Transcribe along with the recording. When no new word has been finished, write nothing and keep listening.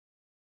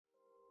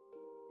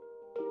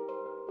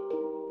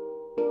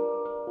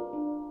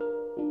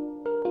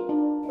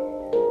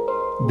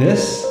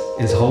This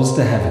is Holds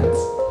to Heavens,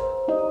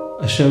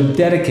 a show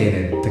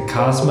dedicated to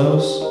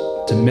cosmos,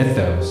 to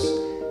mythos,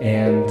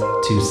 and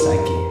to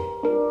psyche.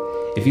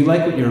 If you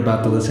like what you're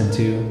about to listen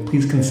to,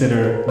 please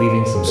consider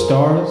leaving some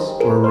stars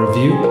or a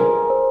review,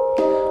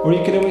 or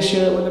you can always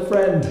share it with a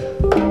friend.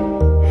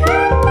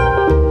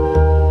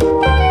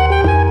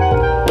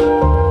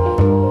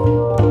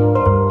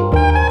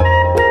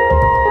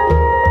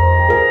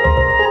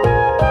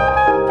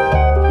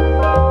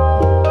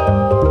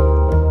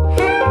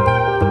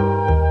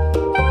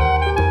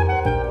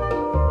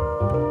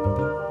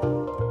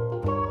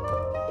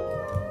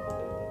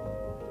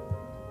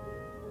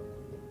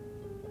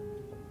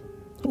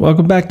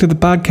 Welcome back to the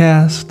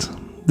podcast.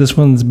 This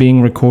one's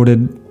being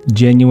recorded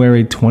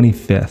January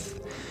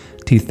 25th,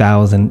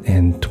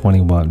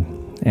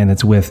 2021, and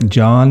it's with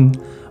John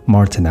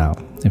Martineau.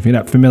 If you're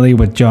not familiar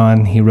with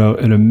John, he wrote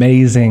an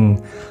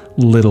amazing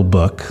little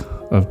book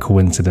of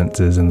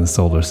coincidences in the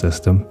solar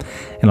system,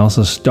 and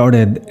also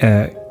started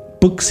a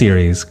book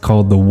series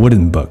called The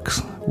Wooden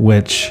Books,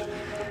 which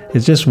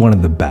is just one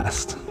of the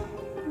best.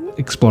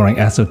 Exploring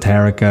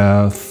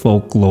esoterica,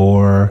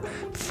 folklore,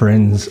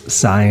 fringe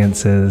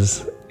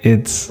sciences.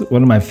 It's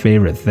one of my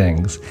favorite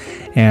things.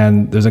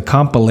 And there's a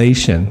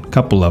compilation,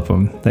 couple of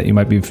them, that you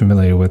might be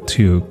familiar with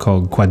too,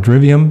 called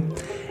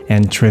Quadrivium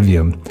and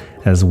Trivium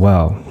as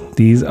well.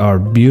 These are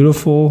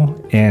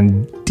beautiful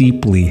and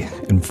deeply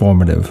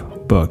informative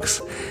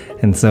books.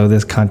 And so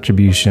this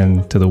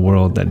contribution to the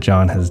world that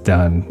John has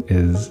done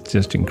is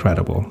just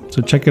incredible.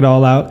 So check it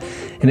all out.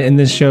 And in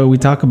this show, we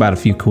talk about a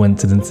few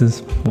coincidences.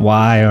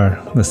 Why are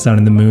the sun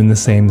and the moon the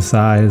same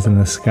size in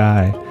the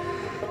sky?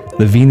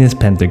 The Venus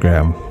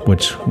pentagram,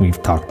 which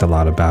we've talked a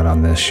lot about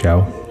on this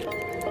show.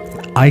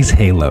 Ice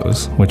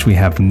halos, which we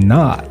have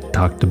not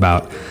talked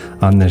about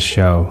on this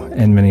show,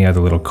 and many other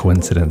little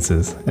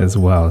coincidences as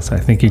well. So I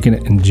think you're going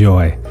to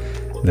enjoy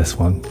this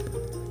one.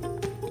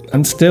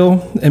 I'm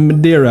still in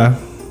Madeira,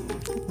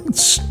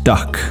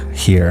 stuck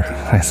here,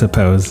 I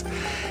suppose,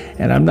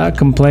 and I'm not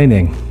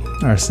complaining.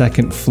 Our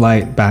second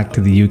flight back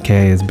to the UK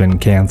has been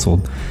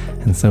canceled,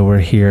 and so we're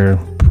here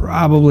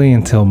probably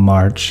until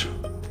March.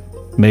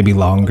 Maybe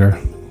longer,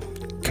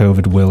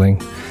 COVID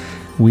willing.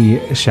 We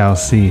shall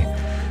see.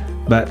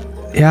 But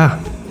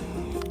yeah,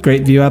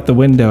 great view out the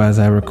window as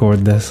I record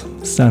this.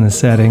 Sun is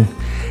setting,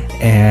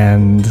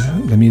 and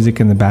the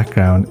music in the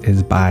background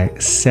is by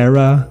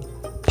Sarah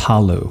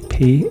Palu,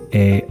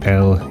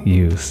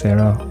 P-A-L-U,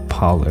 Sarah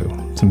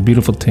Palu. Some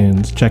beautiful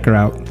tunes. Check her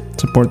out.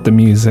 Support the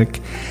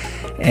music.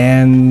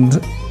 And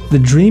the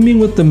Dreaming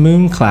with the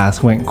Moon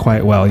class went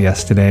quite well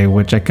yesterday,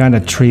 which I kind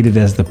of treated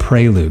as the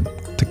prelude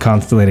to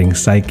Constellating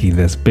Psyche,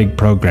 this big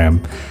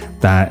program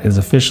that is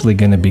officially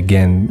going to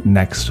begin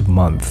next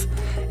month.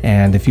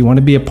 And if you want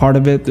to be a part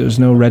of it, there's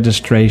no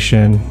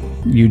registration.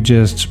 You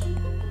just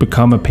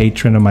become a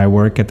patron of my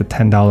work at the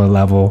 $10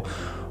 level,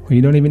 or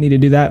you don't even need to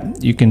do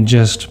that. You can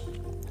just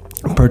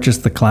purchase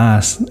the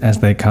class as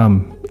they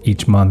come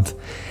each month.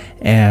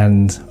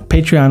 And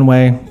Patreon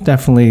way,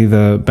 definitely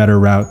the better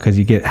route, because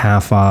you get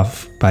half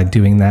off by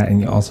doing that, and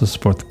you also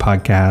support the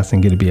podcast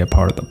and get to be a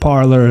part of the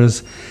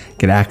parlors,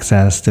 get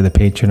access to the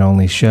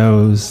patron-only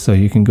shows. So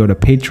you can go to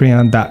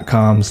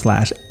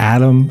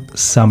patreon.com/Adam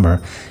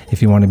Summer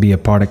if you want to be a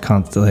part of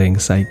Constellating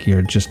Psyche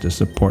or just to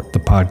support the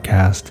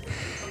podcast.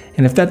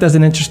 And if that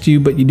doesn't interest you,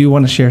 but you do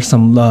want to share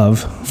some love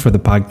for the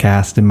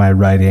podcast and my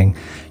writing,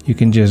 you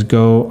can just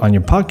go on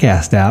your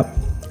podcast app,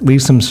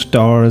 leave some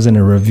stars and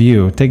a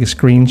review, take a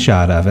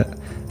screenshot of it,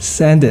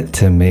 send it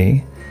to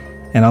me,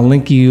 and I'll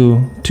link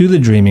you to the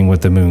Dreaming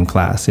with the Moon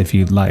class if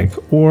you'd like,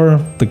 or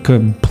the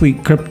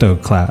complete crypto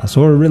class,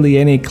 or really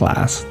any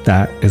class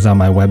that is on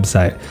my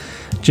website,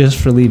 just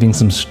for leaving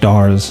some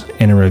stars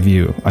and a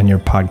review on your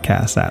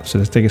podcast app. So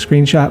just take a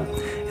screenshot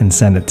and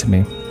send it to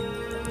me.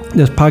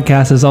 This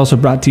podcast is also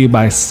brought to you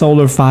by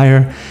Solar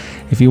Fire.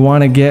 If you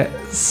want to get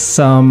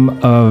some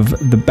of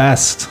the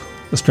best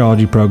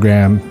astrology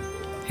program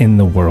in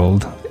the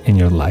world, in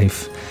your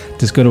life,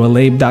 just go to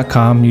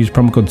alabe.com, use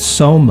promo code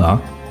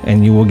SOMA,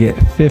 and you will get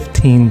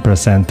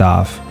 15%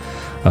 off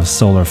of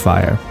Solar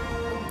Fire.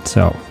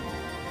 So,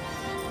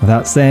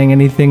 without saying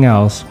anything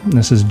else,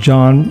 this is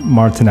John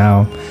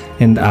Martineau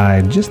and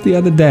I, just the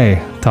other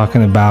day,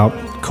 talking about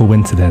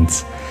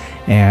coincidence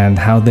and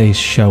how they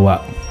show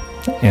up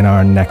in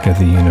our neck of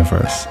the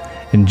universe.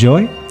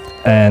 Enjoy,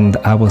 and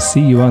I will see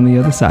you on the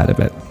other side of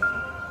it.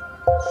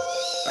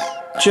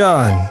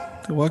 John,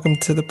 welcome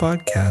to the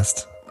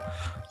podcast.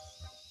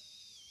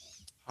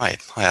 Hi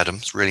Adam.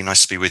 It's really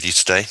nice to be with you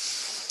today.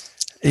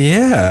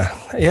 Yeah,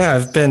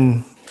 I've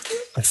been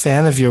a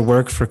fan of your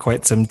work for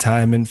quite some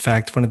time. In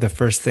fact, one of the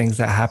first things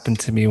that happened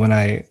to me when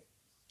I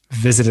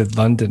visited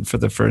London for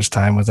the first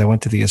time was I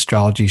went to the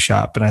astrology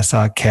shop and I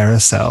saw a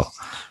carousel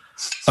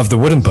of the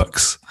wooden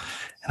books.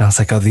 And I was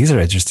like, oh, these are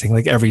interesting.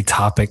 Like every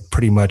topic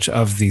pretty much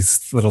of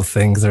these little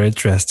things are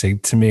interesting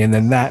to me. And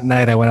then that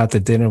night I went out to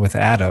dinner with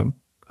Adam,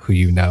 who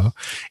you know,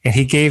 and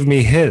he gave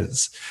me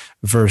his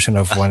version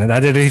of one, and I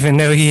didn't even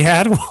know he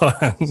had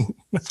one.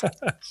 So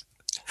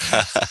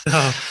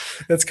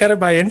that's kind of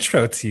my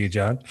intro to you,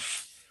 John.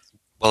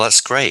 Well,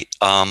 that's great.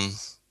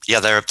 Yeah,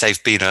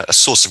 they've been a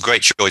source of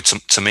great joy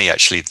to me,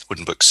 actually, the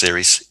Wooden Book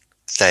series.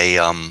 They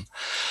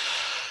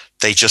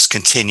they just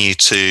continue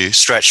to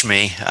stretch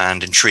me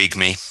and intrigue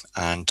me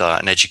and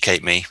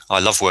educate me. I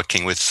love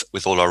working with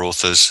all our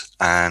authors,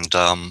 and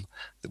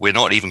we're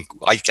not even.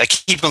 I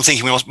keep on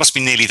thinking we must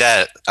be nearly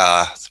there.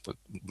 We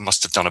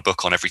must have done a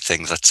book on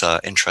everything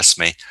that interests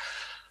me.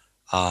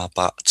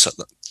 But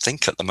I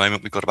think at the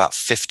moment we've got about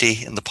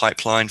 50 in the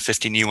pipeline,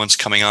 50 new ones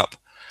coming up,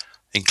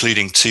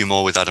 including 2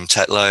 more with Adam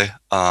Tetlow.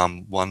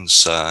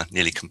 One's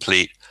nearly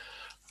complete.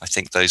 I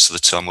think those are the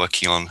 2 I'm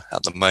working on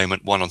at the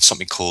moment. One on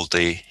something called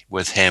the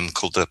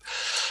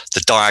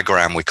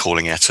diagram, we're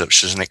calling it,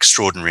 which is an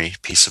extraordinary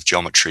piece of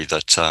geometry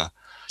that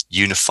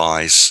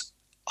unifies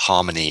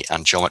harmony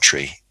and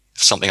geometry.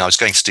 Something I was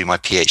going to do my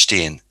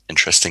PhD in,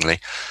 interestingly,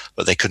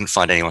 but they couldn't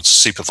find anyone to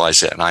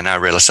supervise it. And I now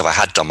realize if I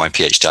had done my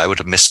PhD, I would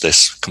have missed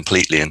this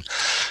completely. And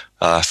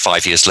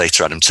 5 years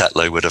later, Adam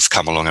Tetlow would have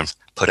come along and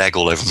put egg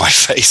all over my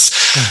face.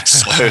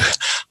 So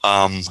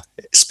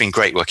it's been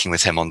great working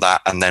with him on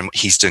that. And then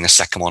he's doing a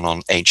second one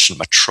on ancient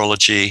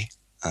metrology,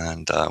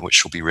 and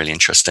which will be really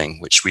interesting,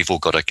 which we've all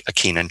got a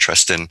keen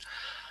interest in.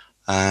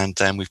 And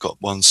then we've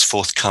got ones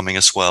forthcoming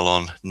as well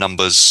on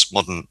numbers,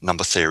 modern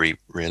number theory,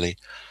 really.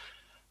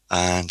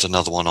 And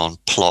another one on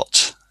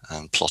plot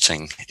and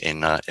plotting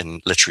in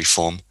literary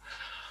form.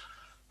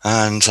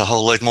 And a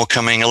whole load more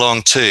coming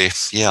along too.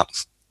 Yeah.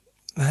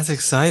 That's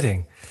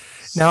exciting.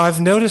 Now,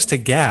 I've noticed a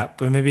gap,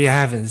 but maybe I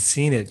haven't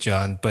seen it,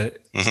 John, but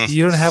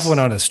you don't have one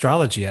on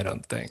astrology, I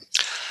don't think.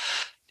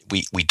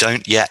 We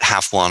don't yet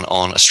have one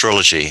on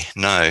astrology,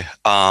 no.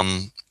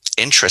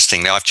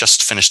 Interestingly, I've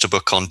just finished a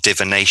book on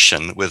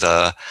divination with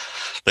a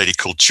lady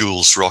called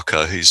Jules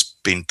Rocker, who's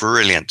been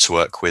brilliant to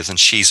work with, and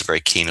she's a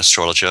very keen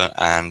astrologer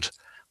and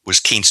was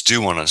keen to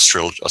do one on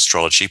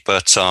astrology,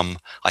 but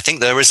I think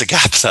there is a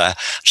gap there.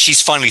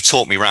 She's finally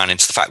taught me around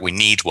into the fact we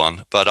need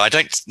one, but I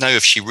don't know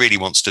if she really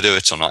wants to do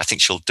it or not. I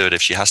think she'll do it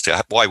if she has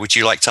to. Why would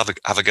you like to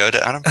have a go at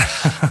it, Adam?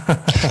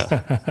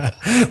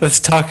 Let's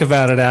talk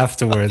about it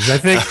afterwards. I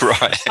think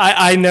right.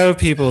 I know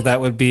people that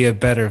would be a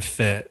better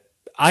fit.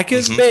 I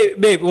could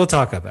maybe we'll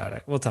talk about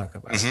it.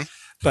 It.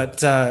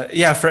 But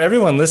yeah, for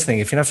everyone listening,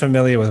 if you're not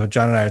familiar with what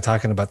John and I are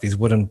talking about, these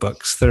wooden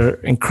books, they're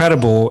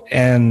incredible.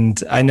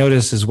 And I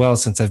noticed as well,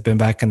 since I've been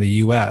back in the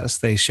US,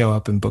 they show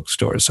up in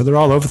bookstores. So they're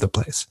all over the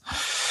place.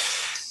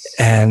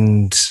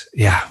 And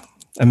yeah,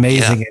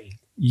 amazing. Yeah.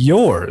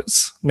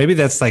 Yours, maybe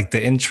that's like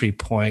the entry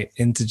point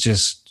into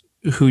just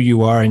who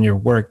you are in your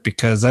work,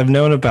 because I've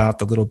known about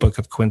the Little Book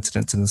of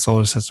Coincidence in the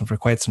solar system for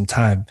quite some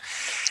time.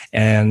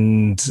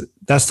 And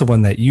that's the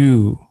one that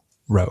you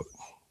wrote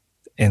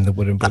in the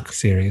Wooden Book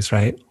series,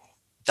 right?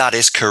 That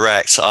is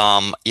correct.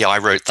 Yeah, I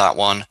wrote that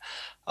one.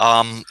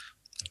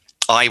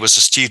 I was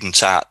a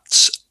student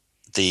at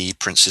the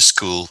Prince's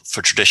School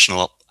for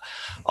Traditional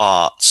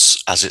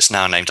Arts, as it's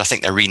now named. I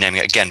think they're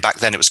renaming it again. Back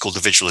then it was called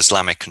the Visual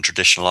Islamic and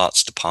Traditional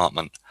Arts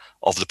Department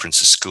of the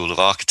Prince's School of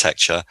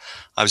Architecture.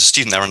 I was a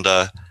student there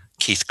under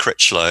Keith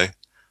Critchlow,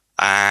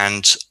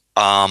 and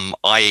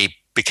I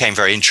became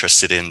very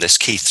interested in this.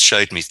 Keith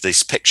showed me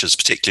these pictures,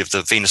 particularly of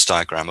the Venus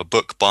diagram, a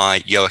book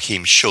by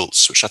Joachim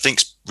Schultz, which I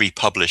think is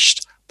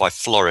republished by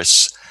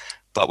Floris,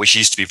 but which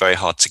used to be very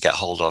hard to get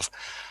hold of.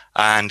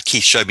 And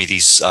Keith showed me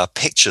these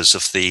pictures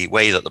of the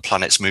way that the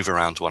planets move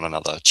around one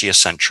another,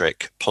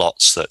 geocentric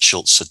plots that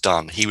Schultz had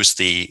done. He was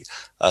the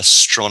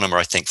astronomer,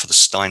 I think, for the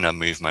Steiner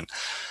movement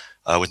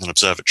with an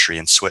observatory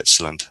in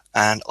Switzerland.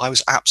 And I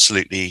was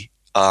absolutely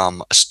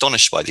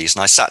astonished by these.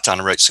 And I sat down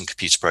and wrote some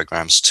computer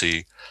programs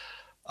to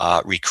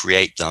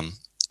recreate them,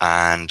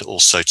 and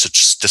also to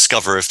just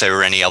discover if there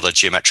were any other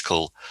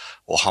geometrical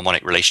or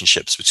harmonic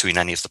relationships between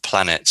any of the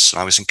planets.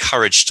 And I was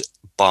encouraged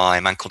by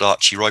a man called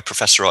Archie Roy,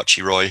 Professor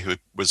Archie Roy, who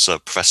was a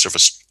professor of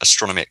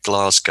astronomy at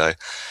Glasgow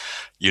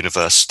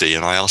University.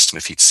 And I asked him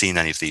if he'd seen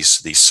any of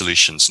these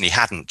solutions, and he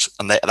hadn't.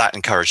 And that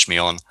encouraged me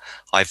on.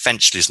 I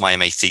eventually, as my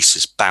MA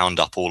thesis, bound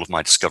up all of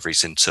my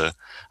discoveries into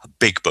a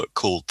big book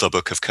called The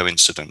Book of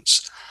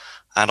Coincidence.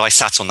 And I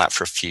sat on that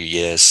for a few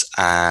years,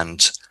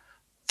 and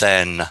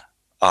then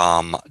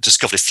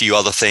discovered a few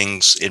other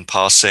things in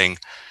passing,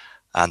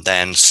 and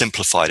then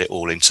simplified it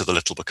all into the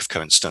Little Book of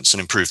Coincidence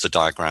and improved the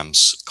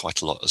diagrams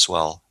quite a lot as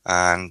well.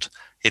 And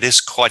it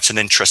is quite an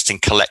interesting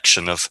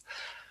collection of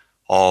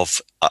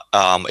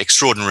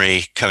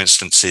extraordinary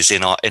coincidences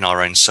in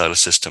our own solar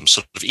system,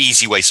 sort of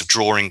easy ways of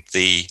drawing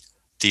the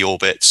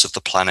orbits of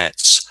the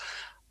planets,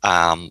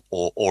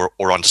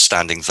 or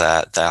understanding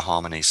their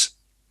harmonies.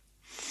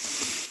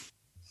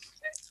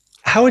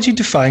 How would you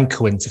define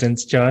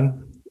coincidence,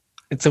 John?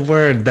 It's a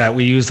word that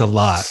we use a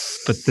lot,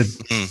 but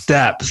the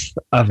depth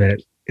of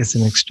it is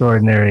an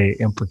extraordinary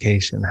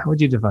implication. How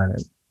would you define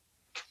it?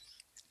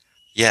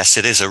 Yes,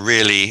 it is a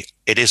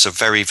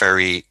very,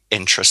 very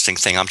interesting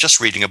thing. I'm just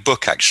reading a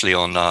book actually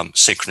on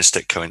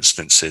synchronistic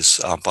coincidences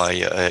by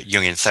a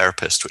Jungian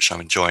therapist, which I'm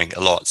enjoying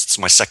a lot. It's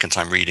my second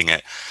time reading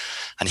it.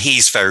 And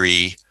he's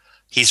very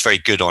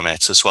good on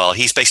it as well.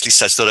 He basically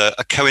says that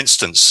a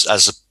coincidence,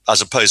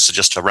 as opposed to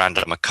just a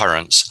random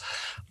occurrence,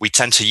 we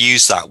tend to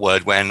use that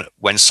word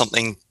when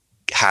something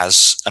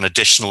has an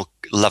additional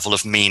level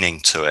of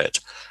meaning to it.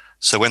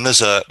 So when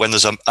there's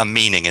a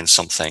meaning in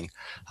something,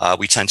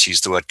 we tend to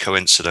use the word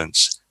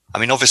coincidence. I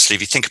mean, obviously,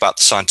 if you think about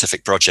the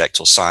scientific project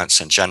or science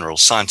in general,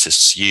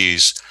 scientists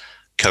use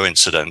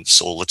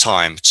coincidence all the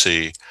time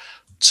to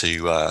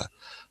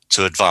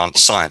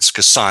advance science,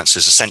 because science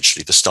is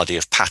essentially the study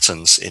of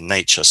patterns in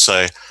nature.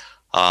 So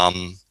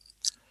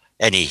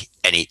any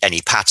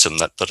pattern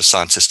that a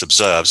scientist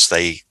observes,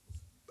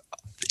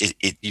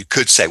 you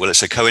could say, well,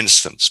 it's a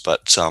coincidence,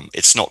 but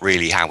it's not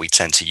really how we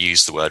tend to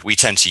use the word. We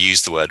tend to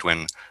use the word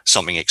when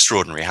something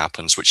extraordinary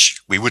happens, which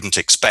we wouldn't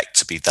expect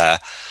to be there.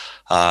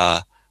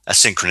 A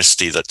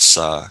synchronicity that's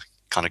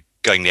kind of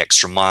going the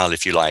extra mile,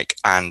 if you like.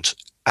 And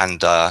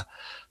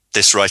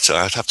this writer,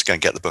 I'd have to go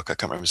and get the book. I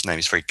can't remember his name.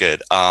 He's very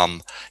good.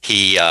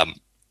 He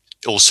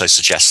also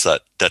suggests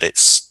that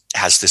it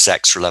has this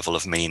extra level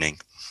of meaning.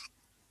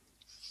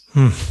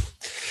 I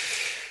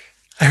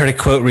heard a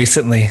quote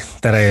recently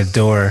that I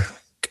adore.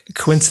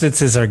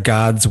 Coincidences are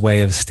God's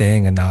way of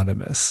staying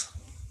anonymous.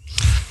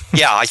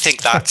 Yeah, I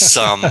think that's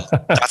a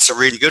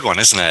really good one,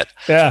 isn't it?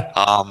 Yeah.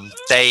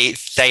 They're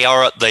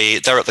at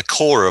the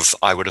core of,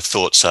 I would have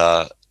thought,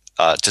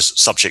 just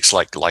subjects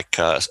like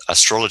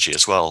astrology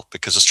as well,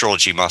 because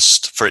astrology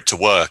must, for it to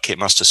work, it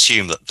must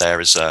assume that there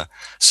is a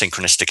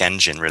synchronistic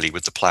engine really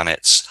with the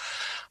planets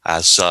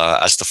as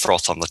the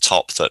froth on the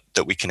top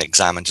that we can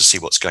examine to see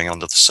what's going on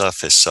under the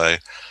surface. So,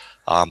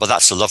 but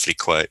that's a lovely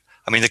quote.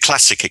 I mean, the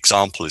classic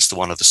example is the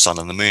one of the sun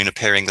and the moon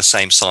appearing the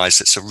same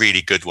size. It's a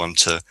really good one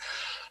to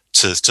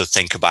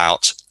think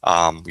about.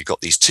 We've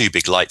got these two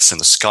big lights in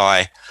the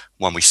sky,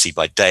 one we see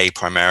by day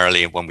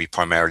primarily, and one we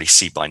primarily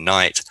see by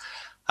night.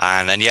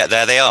 And yet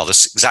there they are,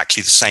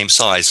 exactly the same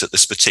size at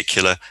this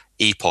particular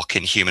epoch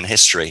in human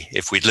history.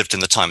 If we'd lived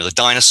in the time of the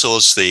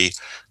dinosaurs, the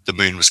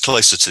moon was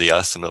closer to the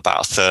Earth and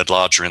about a third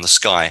larger in the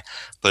sky.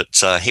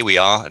 But here we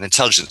are, an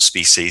intelligent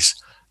species.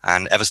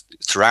 And ever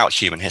throughout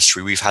human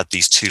history, we've had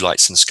these two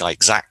lights in the sky,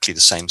 exactly the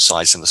same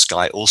size in the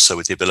sky, also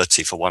with the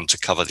ability for one to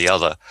cover the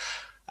other.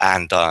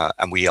 And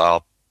we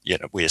are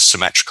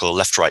symmetrical,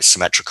 left-right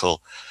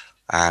symmetrical,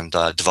 and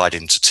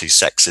divided into two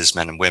sexes,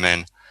 men and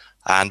women.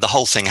 And the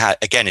whole thing,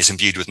 again, is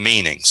imbued with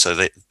meaning. So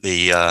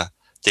the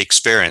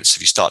experience,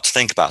 if you start to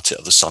think about it,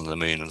 of the sun and the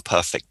moon and the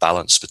perfect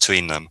balance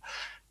between them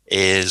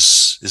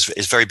is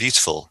very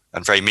beautiful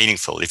and very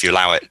meaningful if you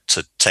allow it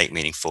to take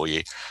meaning for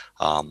you.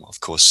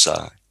 Of course,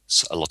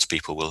 a lot of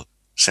people will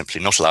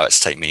simply not allow it to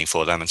take meaning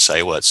for them and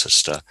say, well, it's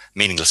just a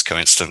meaningless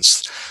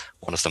coincidence.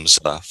 One of them's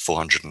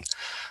 400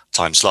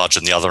 times larger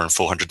than the other and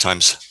 400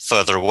 times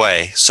further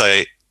away.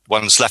 So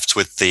one's left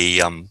with the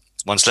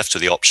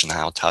option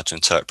how to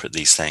interpret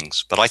these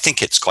things. But I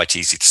think it's quite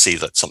easy to see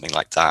that something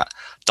like that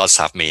does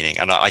have meaning.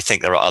 And I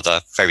think there are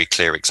other very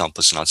clear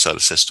examples in our solar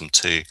system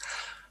too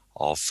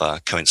of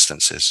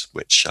coincidences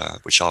which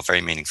are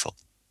very meaningful.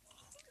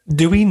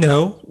 Do we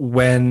know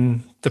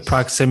when the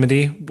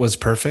proximity was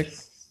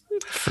perfect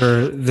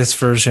for this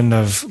version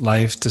of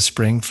life to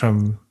spring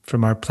from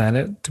our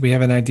planet? Do we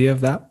have an idea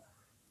of that?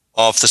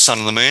 Of the sun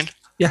and the moon?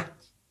 Yeah.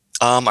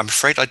 I'm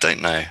afraid I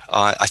don't know.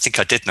 I think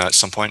I did know at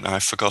some point and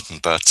I've forgotten,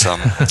 but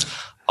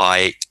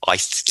I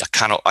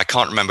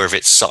can't remember if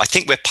it's, I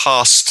think we're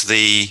past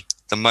the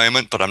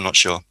moment, but I'm not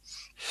sure.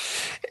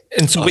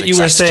 And so what you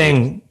were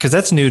saying, because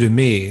that's new to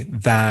me,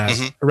 that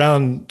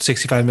around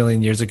 65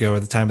 million years ago,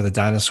 at the time of the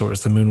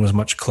dinosaurs, the moon was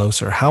much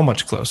closer. How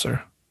much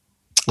closer?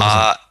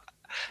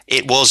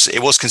 It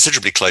was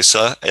considerably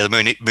closer.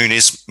 The moon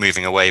is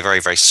moving away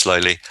very, very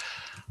slowly.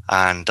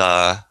 And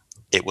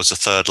it was a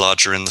third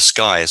larger in the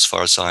sky, as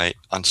far as I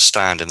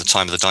understand, in the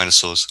time of the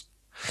dinosaurs.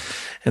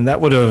 And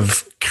that would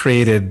have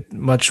created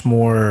much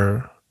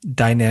more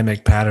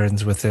dynamic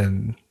patterns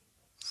within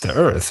the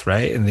Earth,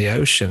 right? In the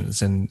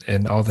oceans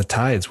and all the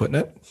tides,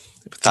 wouldn't it?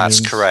 That's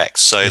correct.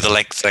 So the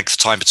length of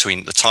time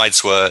between the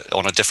tides were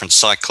on a different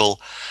cycle.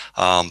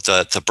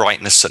 The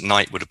brightness at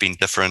night would have been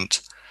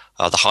different.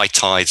 The high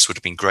tides would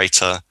have been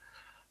greater.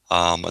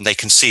 And they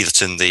can see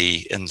that in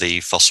the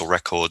fossil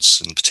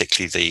records, and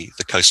particularly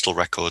the coastal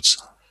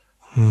records.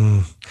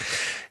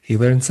 You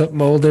learn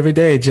something old every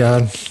day,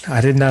 John. I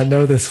did not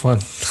know this one.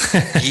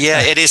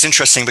 Yeah, it is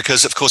interesting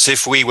because, of course,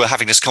 if we were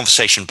having this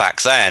conversation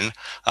back then,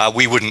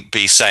 we wouldn't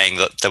be saying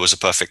that there was a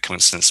perfect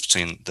coincidence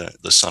between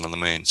the sun and the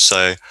moon.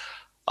 So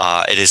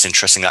it is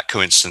interesting that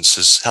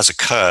coincidence has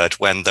occurred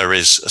when there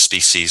is a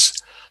species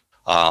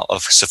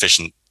of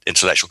sufficient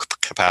intellectual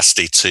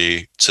capacity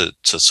to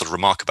sort of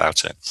remark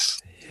about it.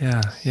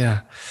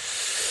 Yeah.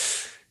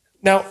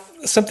 Now,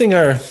 something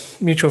our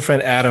mutual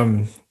friend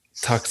Adam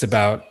talks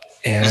about,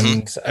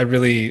 and I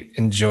really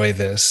enjoy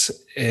this,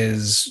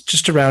 is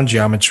just around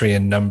geometry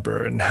and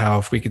number, and how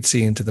if we could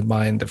see into the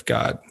mind of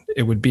God,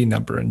 it would be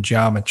number and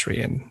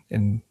geometry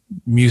and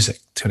music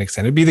to an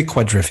extent. It'd be the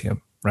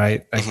quadrivium,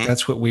 right? Like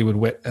that's what we would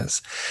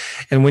witness.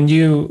 And when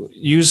you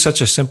use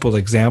such a simple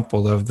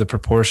example of the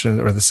proportion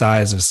or the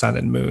size of sun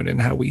and moon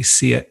and how we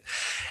see it,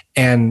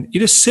 and you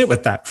just sit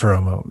with that for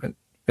a moment,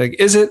 like,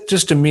 is it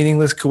just a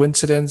meaningless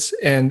coincidence?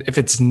 And if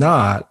it's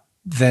not,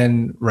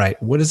 then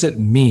right, what does it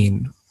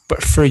mean?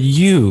 But for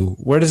you,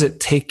 where does it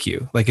take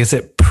you? Like, is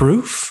it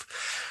proof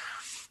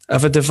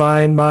of a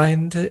divine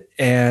mind?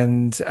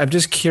 And I'm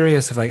just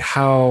curious of like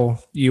how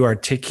you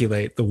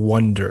articulate the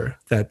wonder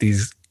that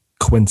these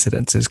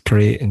coincidences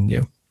create in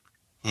you.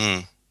 Hmm.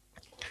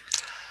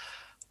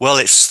 Well,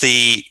 it's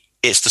the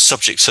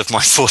subject of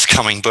my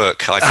forthcoming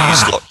book. I've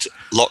used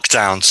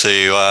lockdown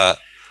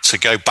to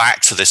go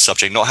back to this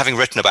subject, not having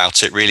written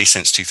about it really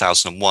since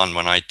 2001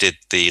 when I did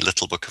the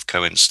Little Book of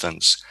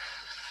Coincidence.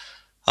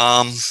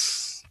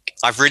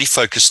 I've really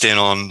focused in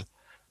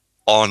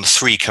on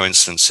three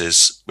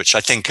coincidences, which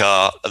I think there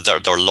are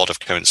a lot of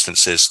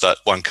coincidences that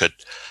one could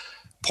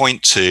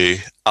point to,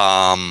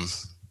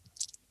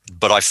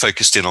 but I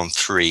focused in on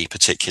three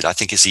particular. I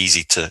think it's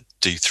easy to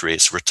do three.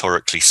 It's a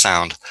rhetorically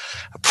sound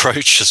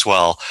approach as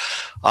well.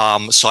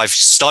 So I've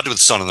started with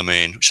the sun and the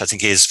moon, which I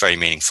think is very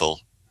meaningful.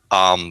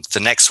 The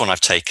next one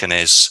I've taken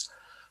is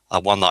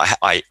one that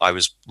I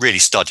was really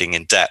studying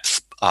in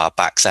depth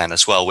back then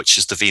as well, which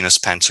is the Venus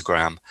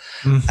pentagram.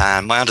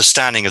 And my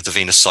understanding of the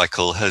Venus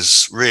cycle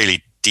has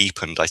really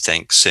deepened, I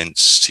think,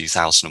 since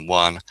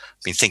 2001. I've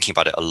been thinking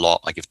about it a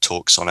lot. I give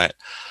talks on it.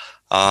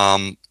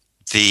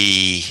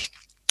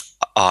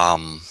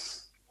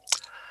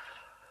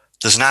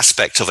 There's an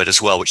aspect of it as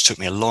well which took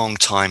me a long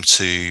time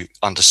to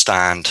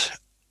understand,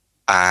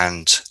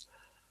 and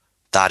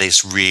that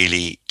is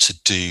really to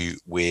do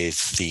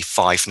with the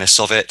fiveness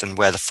of it and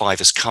where the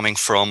five is coming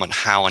from and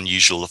how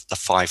unusual the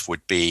five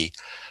would be.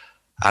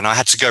 And I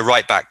had to go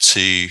right back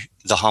to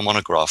the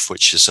harmonograph,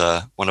 which is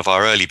one of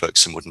our early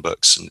books in Wooden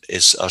Books, and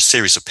is a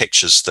series of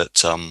pictures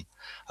that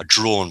are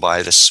drawn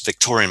by this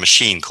Victorian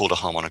machine called a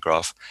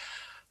harmonograph.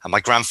 And my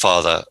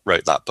grandfather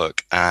wrote that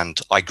book, and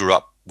I grew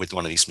up with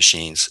one of these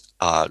machines,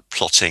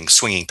 plotting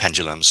swinging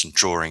pendulums and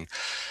drawing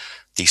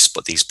these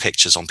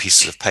pictures on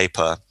pieces of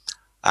paper.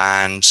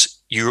 And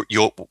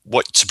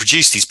to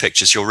produce these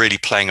pictures, you're really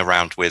playing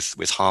around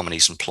with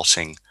harmonies and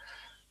plotting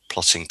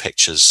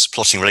pictures,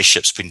 plotting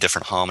relationships between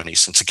different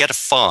harmonies. And to get a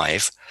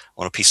five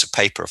on a piece of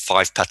paper, a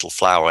 5-petal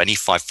flower, any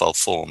five-fold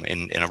form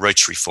in a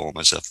rotary form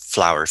as a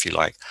flower, if you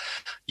like,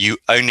 you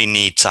only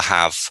need to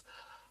have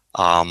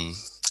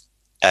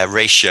a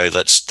ratio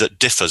that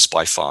differs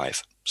by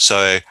 5.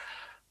 So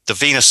the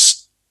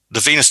Venus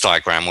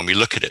diagram, when we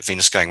look at it,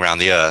 Venus going around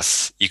the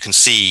Earth, you can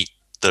see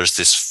there's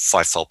this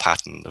 5-fold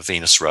pattern of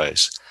Venus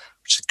rose,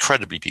 which is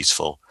incredibly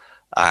beautiful,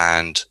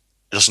 and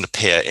it doesn't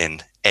appear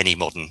in any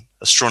modern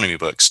astronomy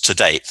books to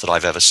date that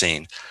I've ever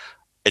seen.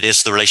 It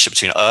is the relationship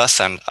between Earth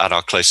and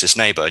our closest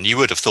neighbor, and you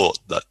would have thought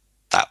that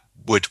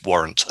would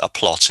warrant a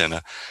plot in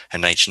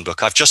an ancient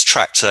book. I've just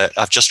tracked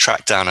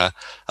down a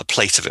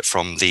plate of it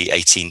from the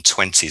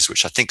 1820s,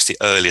 which I think is the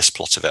earliest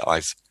plot of it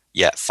I've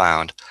yet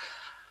found,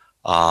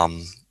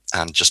 and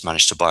just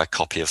managed to buy a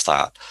copy of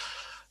that.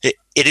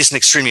 It is an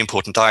extremely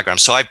important diagram.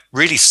 So I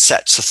really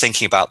set to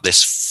thinking about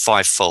this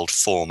 5-fold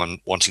form and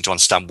wanting to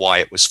understand why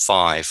it was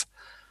 5.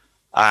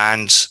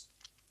 And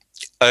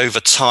over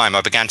time,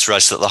 I began to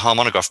realize that the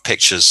harmonograph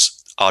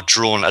pictures are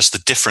drawn as the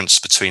difference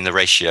between the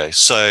ratio.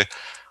 So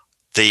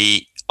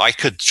I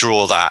could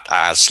draw that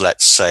as,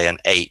 let's say, an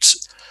 8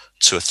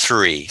 to a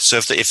 3. So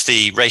if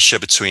the ratio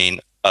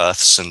between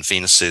Earth's and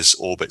Venus's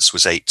orbits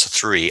was 8 to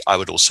 3, I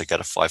would also get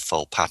a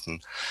 5-fold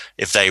pattern.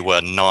 If they were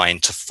 9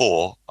 to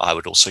 4, I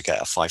would also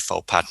get a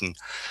 5-fold pattern.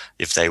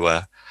 If they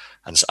were,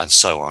 and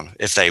so on.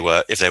 If they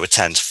were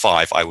 10 to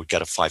 5, I would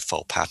get a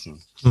 5-fold pattern.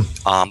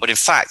 But in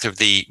fact,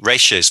 the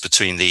ratios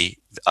between the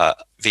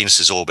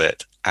Venus's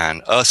orbit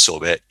and Earth's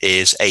orbit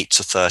is 8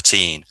 to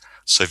 13.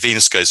 So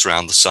Venus goes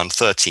around the sun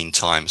 13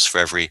 times for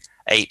every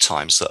 8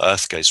 times that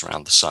Earth goes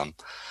around the sun.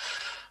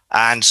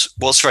 And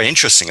what's very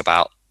interesting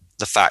about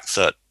the fact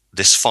that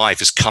this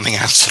 5 is coming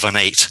out of an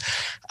 8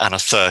 and a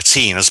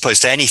 13, as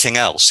opposed to anything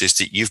else, is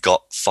that you've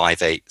got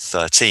 5, 8,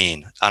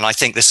 13. And I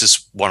think this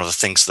is one of the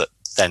things that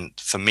then,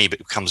 for me,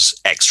 becomes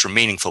extra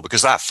meaningful,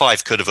 because that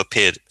 5 could have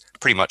appeared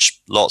pretty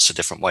much lots of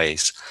different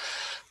ways.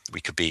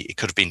 It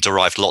could have been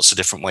derived lots of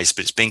different ways,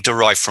 but it's being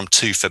derived from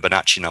 2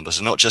 Fibonacci numbers,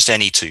 and not just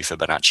any 2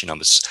 Fibonacci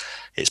numbers.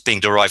 It's being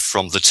derived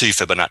from the 2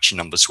 Fibonacci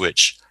numbers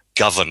which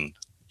govern,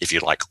 if you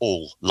like,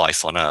 all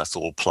life on Earth,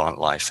 all plant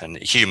life, and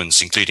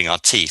humans, including our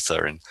teeth,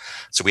 are in.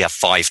 So we have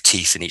 5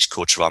 teeth in each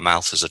quarter of our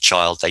mouth as a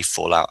child. They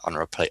fall out and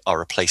are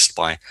replaced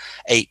by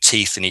 8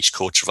 teeth in each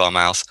quarter of our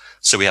mouth.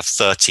 So we have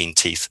 13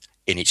 teeth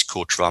in each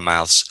quarter of our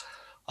mouths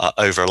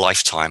over a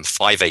lifetime,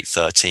 5, 8,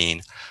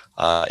 13.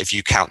 If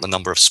you count the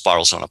number of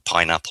spirals on a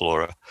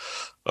pineapple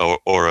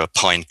or a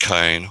pine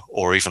cone,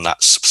 or even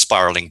that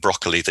spiraling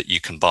broccoli that you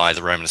can buy,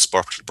 the Romanesque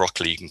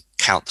broccoli, you can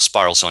count the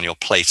spirals on your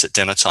plate at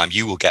dinner time,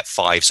 you will get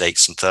 5s,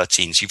 8s, and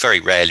 13s. You very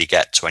rarely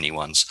get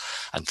 21s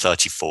and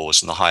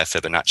 34s and the higher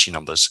Fibonacci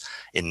numbers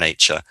in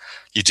nature.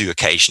 You do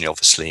occasionally,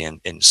 obviously,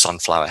 in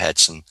sunflower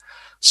heads and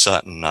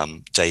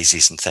certain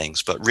daisies and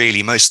things. But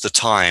really, most of the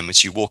time,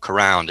 as you walk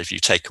around, if you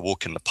take a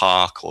walk in the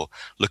park or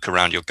look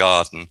around your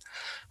garden,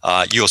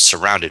 you're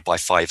surrounded by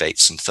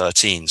 5/8s and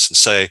 13s. And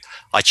so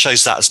I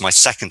chose that as my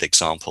second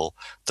example,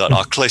 that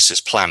our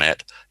closest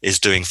planet is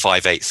doing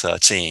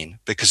 5/8-13,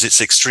 because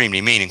it's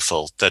extremely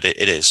meaningful that it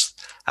is,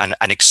 and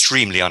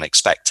extremely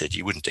unexpected.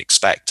 You wouldn't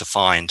expect to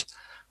find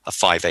a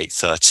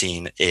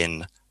 5/8-13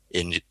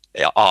 in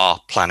our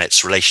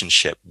planet's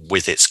relationship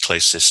with its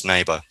closest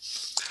neighbor.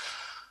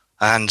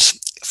 And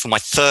for my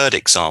third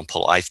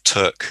example, I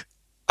took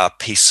a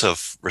piece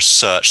of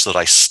research that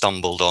I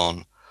stumbled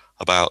on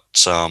about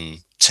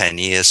 10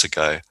 years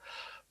ago,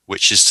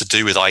 which is to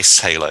do with ice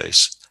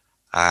halos,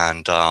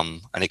 and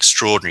an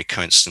extraordinary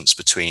coincidence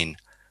between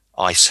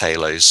ice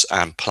halos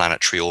and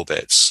planetary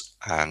orbits.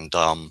 And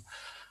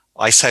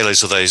ice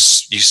halos are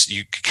those,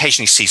 you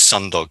occasionally see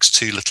sundogs,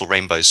 two little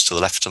rainbows to the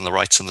left and the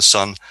right in the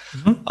sun.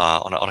 Mm-hmm.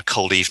 On a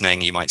cold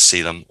evening, you might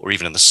see them, or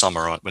even in the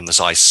summer when there's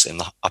ice in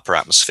the upper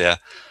atmosphere.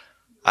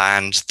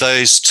 And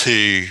those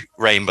two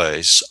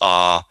rainbows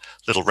are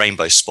little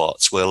rainbow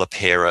spots will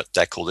appear at,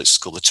 it's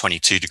called the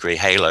 22-degree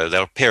halo.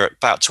 They'll appear at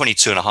about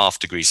 22.5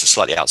 degrees,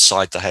 slightly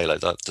outside the halo,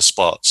 the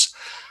spots,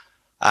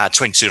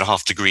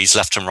 22.5 degrees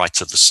left and right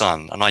of the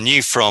sun. And I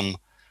knew from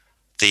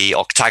my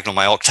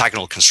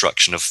octagonal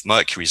construction of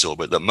Mercury's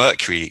orbit that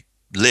Mercury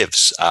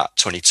lives at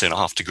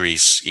 22.5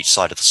 degrees each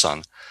side of the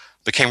sun.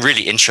 Became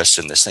really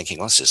interested in this, thinking,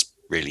 well, this is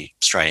really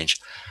strange.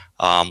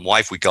 Why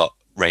have we got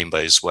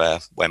rainbows where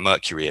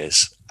Mercury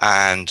is?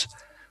 And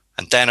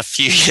then a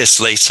few years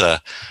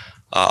later,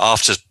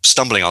 after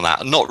stumbling on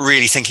that, not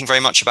really thinking very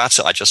much about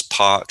it, I just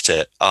parked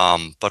it.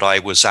 But I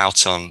was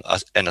out in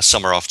a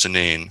summer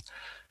afternoon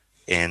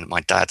in my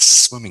dad's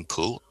swimming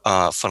pool,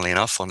 funnily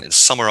enough, on a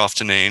summer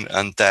afternoon,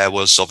 and there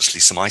was obviously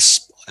some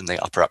ice in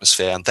the upper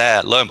atmosphere. And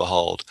there, lo and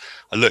behold,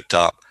 I looked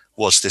up,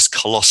 was this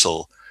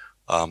colossal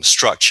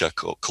structure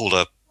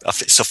called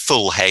it's a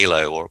full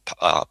halo, or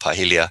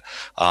parhelia,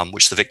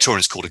 which the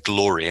Victorians called a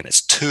glory, and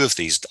it's two of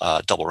these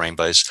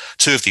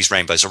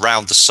rainbows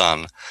around the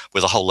sun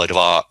with a whole load of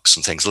arcs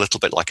and things, a little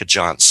bit like a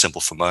giant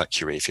symbol for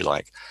Mercury, if you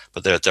like.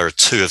 But there are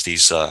two of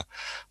these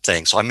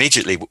things. So I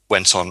immediately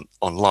went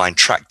online,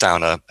 tracked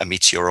down a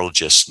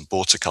meteorologist, and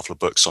bought a couple of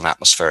books on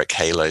atmospheric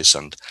halos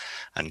and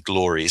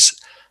glories,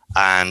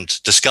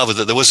 and discovered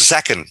that there was a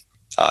second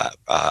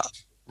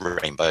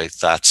rainbow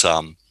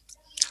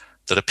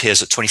that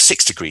appears at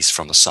 26 degrees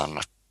from the sun.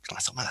 I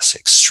thought, man, that's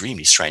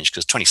extremely strange,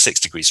 because 26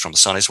 degrees from the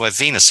sun is where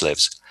Venus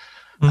lives.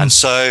 Mm. And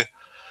so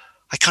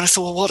I kind of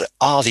thought, well, what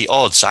are the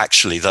odds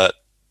actually that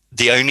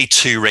the only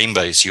two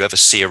rainbows you ever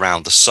see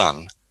around the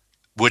sun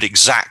would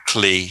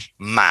exactly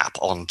map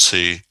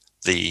onto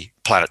the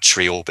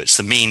planetary orbits,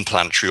 the mean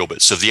planetary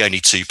orbits of the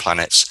only two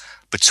planets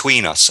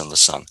between us and the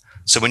sun?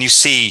 So when you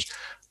see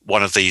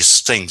one of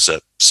these things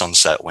at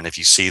sunset, whenever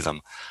you see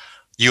them,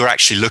 you're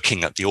actually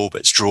looking at the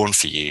orbits drawn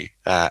for you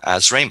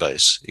as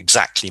rainbows,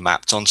 exactly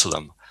mapped onto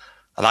them.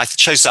 And I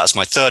chose that as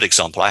my third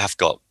example. I have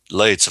got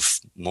loads of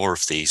more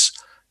of these.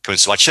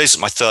 So I chose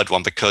my third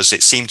one because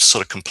it seemed to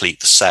sort of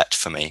complete the set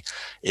for me,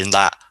 in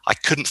that I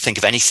couldn't think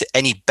of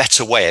any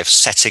better way of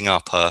setting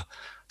up a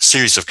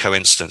series of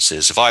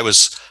coincidences. If I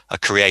was a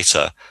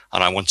creator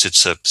and I wanted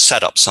to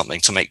set up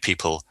something to make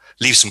people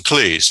leave some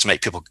clues, to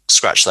make people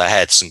scratch their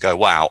heads and go,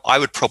 wow, I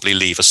would probably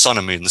leave a sun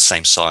and moon the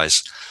same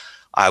size.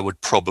 I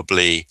would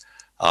probably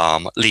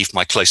leave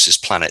my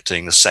closest planet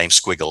doing the same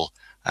squiggle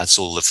as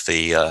all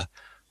the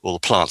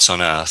plants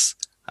on Earth,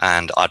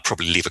 and I'd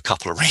probably leave a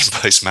couple of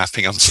rainbows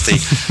mapping onto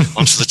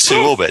the two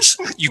orbits.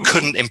 You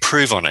couldn't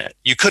improve on it.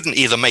 You couldn't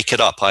either make it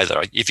up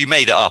either. If you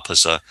made it up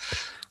as a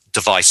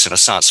device in a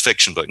science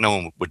fiction book, no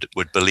one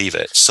would believe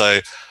it.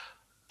 So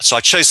I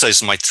chose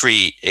those as my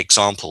three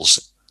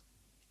examples.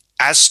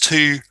 As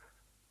to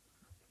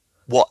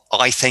what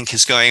I think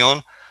is going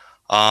on,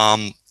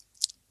 I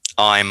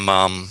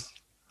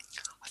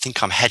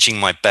think I'm hedging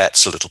my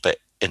bets a little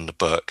bit in the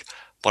book,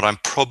 but I'm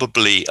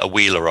probably a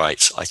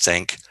Wheelerite, I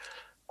think.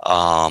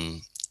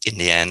 In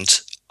the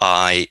end,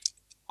 I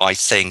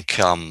think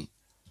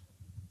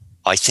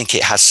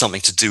it has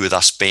something to do with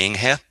us being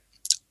here.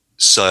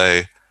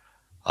 So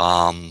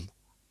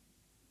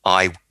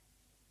I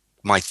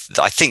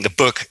think the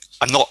book,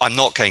 I'm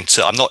not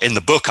in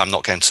the book, I'm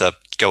not going to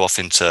go off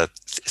into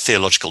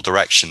theological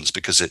directions,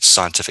 because it's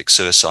scientific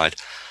suicide.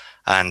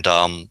 And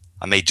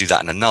I may do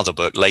that in another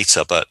book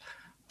later, but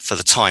for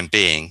the time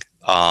being,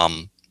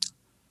 I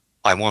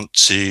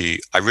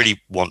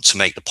really want to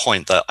make the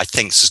point that I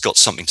think this has got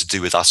something to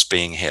do with us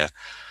being here.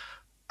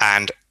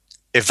 And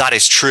if that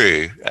is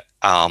true,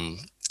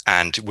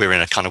 and we're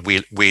in a kind of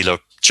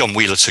John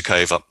Wheeler took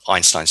over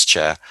Einstein's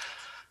chair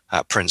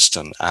at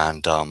Princeton,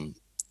 and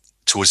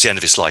towards the end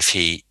of his life,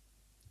 he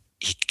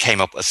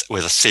came up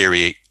with a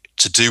theory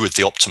to do with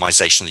the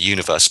optimization of the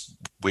universe,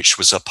 which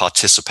was a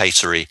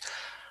participatory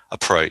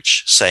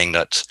approach, saying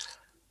that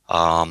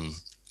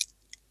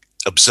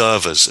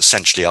observers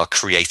essentially are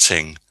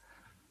creating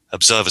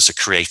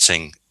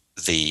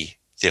the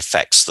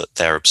effects that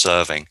they're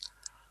observing.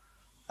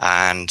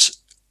 And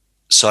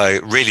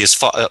so really, as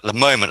far at the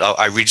moment,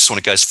 I really just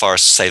want to go as far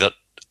as to say that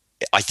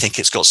I think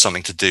it's got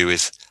something to do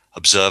with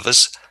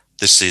observers.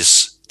 This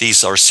is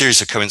these are a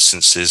series of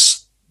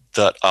coincidences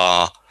that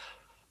are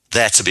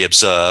there to be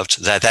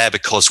observed. They're there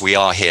because we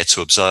are here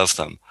to observe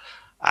them.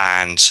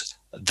 And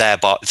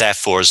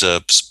therefore, as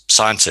a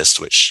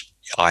scientist, which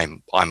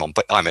I'm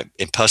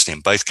personally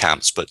in both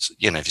camps, but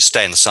if you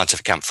stay in the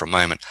scientific camp for a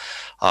moment,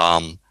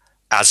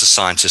 as a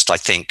scientist, I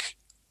think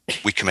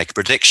we can make a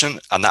prediction,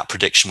 and that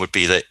prediction would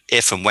be that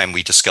if and when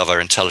we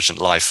discover intelligent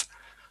life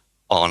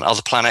on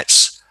other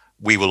planets,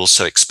 we will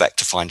also expect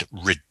to find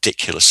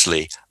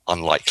ridiculously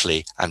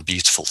unlikely and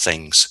beautiful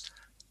things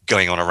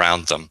going on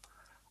around them.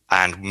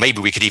 And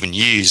maybe we could even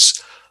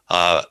use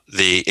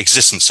the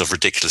existence of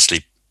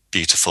ridiculously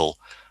beautiful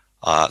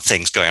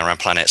things going around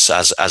planets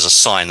as a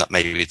sign that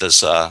maybe there's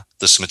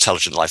some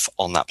intelligent life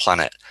on that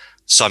planet.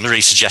 So I'm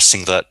really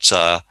suggesting that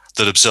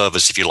that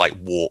observers, if you like,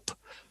 warp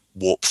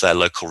their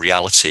local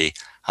reality,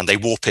 and they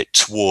warp it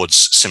towards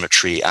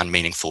symmetry and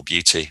meaningful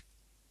beauty.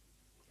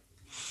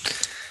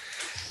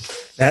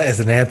 That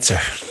is an answer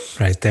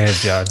right there,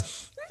 John.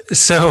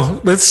 So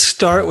let's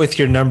start with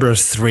your number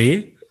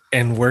 3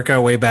 and work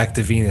our way back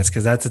to Venus,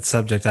 because that's a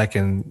subject I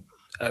can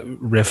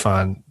riff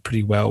on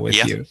pretty well with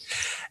you.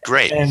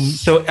 Great. And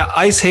so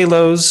ice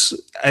halos,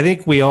 I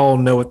think we all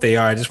know what they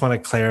are. I just want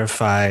to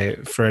clarify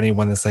for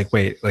anyone that's like,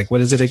 wait, like,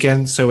 what is it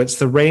again? So it's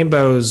the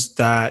rainbows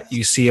that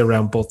you see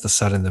around both the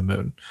sun and the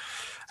moon.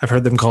 I've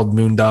heard them called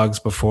moon dogs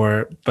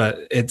before,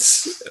 but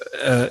it's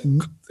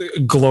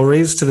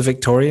glories to the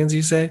Victorians,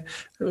 you say?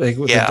 Like,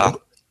 yeah.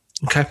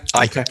 Okay.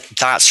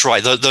 That's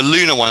right. The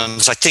lunar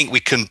ones, I think we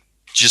can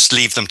just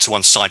leave them to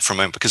one side for a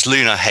moment, because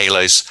lunar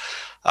halos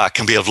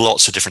can be of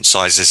lots of different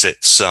sizes.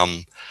 It's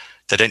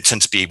they don't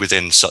tend to be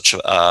within such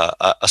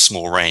a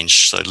small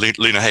range. So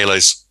lunar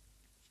halos,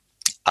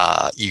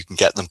 you can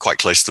get them quite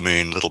close to the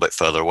moon, a little bit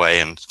further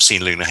away, and I've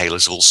seen lunar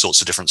halos of all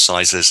sorts of different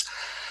sizes.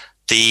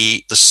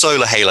 The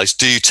solar halos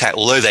do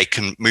although they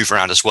can move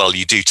around as well,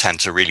 you do tend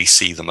to really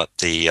see them at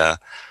the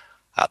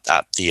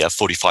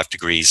 45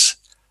 degrees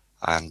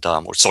and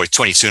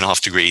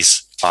 22.5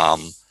 degrees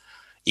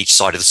each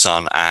side of the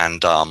sun,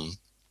 and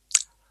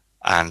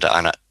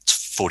at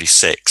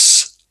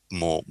 46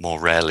 more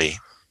rarely.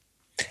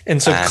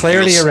 And so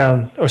clarity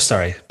around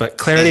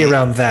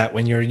that,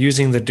 when you're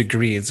using the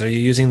degrees, are you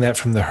using that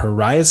from the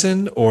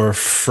horizon or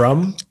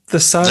from the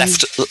sun?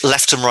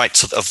 Left and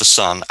right of the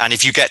sun. And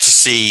if you get to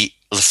see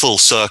the full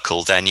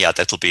circle, then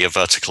that'll be a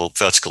vertical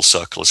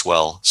circle as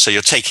well. So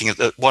you're taking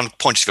one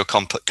point of your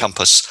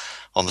compass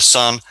on the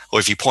sun, or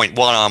if you point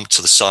one arm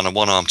to the sun and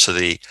one arm to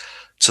the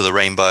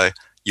rainbow,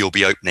 you'll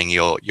be opening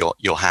your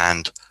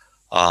hand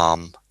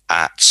to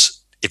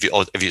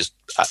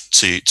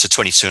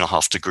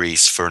 22.5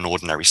 degrees for an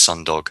ordinary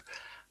sundog,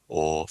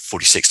 or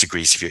 46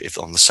 degrees if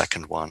on the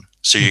second one.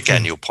 So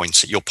again, you're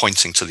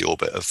pointing to the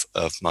orbit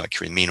of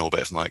Mercury, mean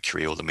orbit of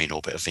Mercury, or the mean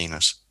orbit of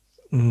Venus.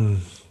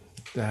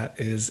 That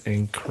is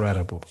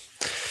incredible.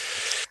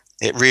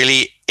 It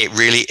really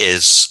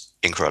is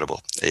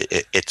incredible.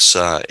 It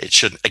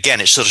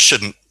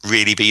shouldn't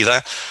really be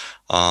there,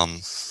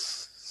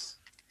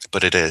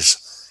 but it is.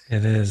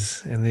 It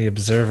is, and the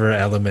observer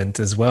element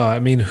as well. I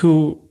mean,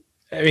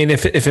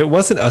 if it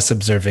wasn't us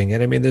observing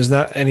it, I mean, there's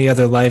not any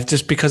other life,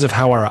 just because of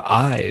how our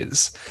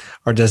eyes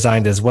are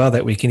designed as well,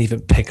 that we can even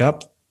pick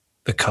up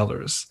the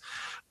colors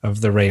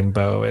of the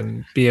rainbow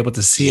and be able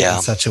to see it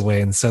in such a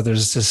way. And so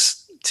there's just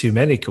too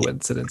many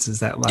coincidences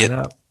that line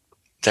up.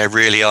 There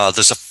really are.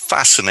 There's a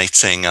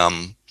fascinating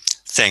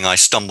thing I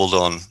stumbled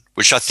on,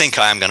 which I think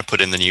I am going to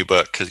put in the new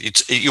book, because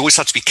you always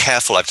have to be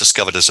careful. I've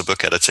discovered as a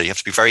book editor, you have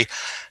to be very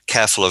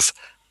careful of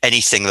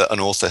anything that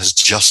an author has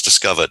just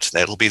discovered.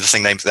 It'll be the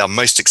thing they're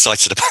most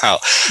excited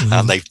about,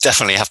 and they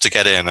definitely have to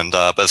get in. And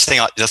but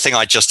the thing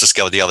I just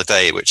discovered the other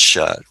day, which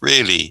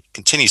really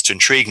continues to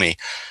intrigue me,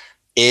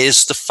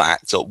 is the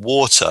fact that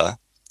water,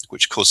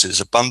 which of course is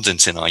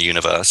abundant in our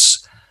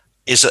universe,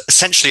 is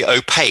essentially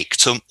opaque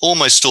to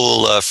almost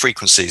all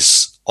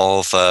frequencies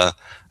of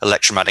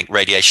electromagnetic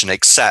radiation,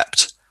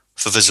 except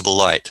for visible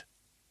light.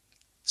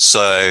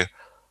 So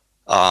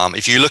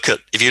if you look at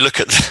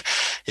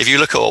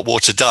what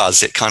water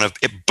does, it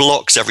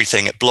blocks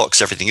everything.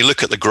 You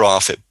look at the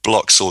graph; it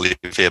blocks all your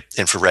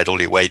infrared,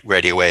 all your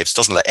radio waves.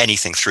 Doesn't let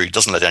anything through.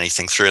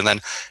 And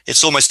then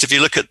it's almost, if you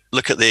look at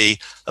the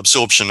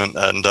absorption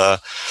and a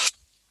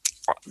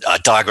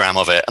diagram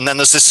of it, and then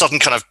there's this sudden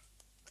kind of,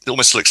 it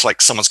almost looks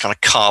like someone's kind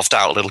of carved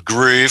out a little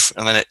groove,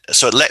 and then it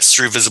lets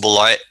through visible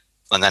light,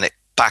 and then it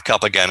back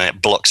up again, and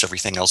it blocks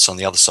everything else on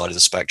the other side of the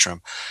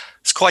spectrum.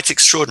 It's quite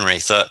extraordinary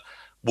that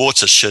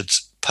water should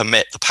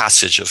permit the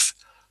passage of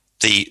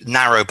the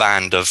narrow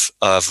band of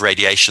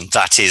radiation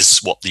that is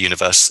what the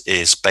universe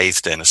is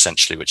bathed in,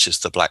 essentially, which is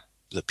the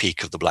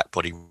peak of the black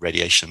body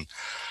radiation.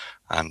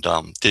 And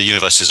the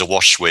universe is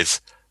awash with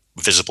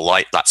visible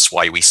light. That's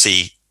why we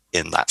see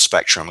in that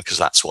spectrum, because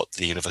that's what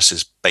the universe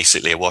is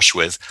basically awash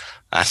with.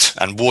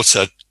 And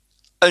water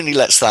only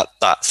lets that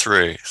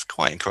through. It's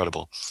quite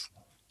incredible.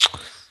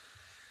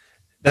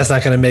 That's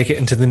not going to make it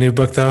into the new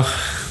book, though.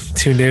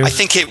 Too new. I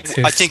think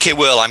it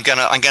will. I'm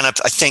gonna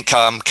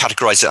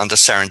categorize it under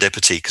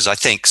serendipity, because I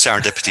think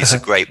serendipity is a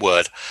great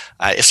word.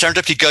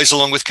 Serendipity goes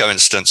along with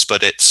coincidence,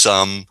 but it's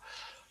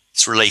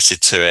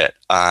related to it,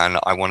 and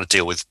I want to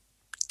deal with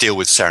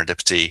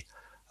serendipity,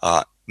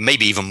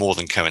 maybe even more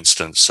than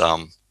coincidence.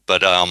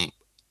 But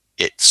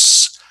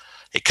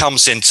it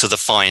comes into the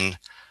fine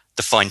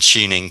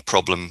tuning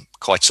problem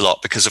quite a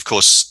lot, because of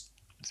course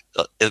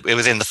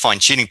within the fine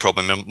tuning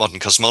problem in modern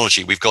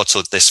cosmology, we've got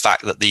this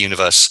fact that the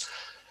universe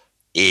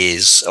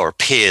is, or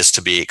appears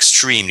to be,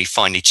 extremely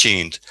finely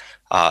tuned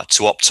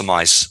to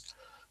optimize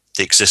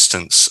the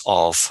existence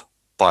of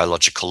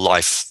biological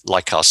life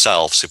like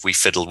ourselves. If we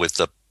fiddle with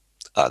the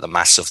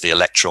mass of the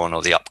electron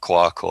or the up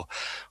quark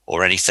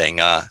or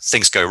anything,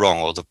 things go wrong,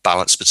 or the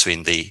balance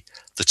between the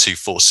two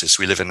forces.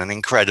 We live in an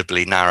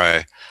incredibly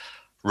narrow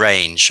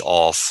range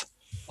of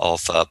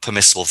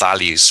permissible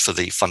values for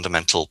the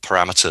fundamental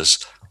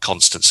parameters,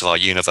 constants of our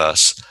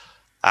universe,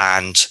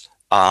 and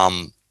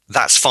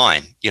that's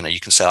fine. You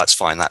can say that's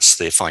fine. That's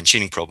the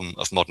fine-tuning problem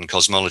of modern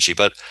cosmology.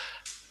 But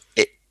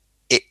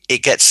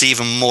it gets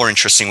even more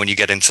interesting when you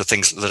get into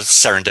things that are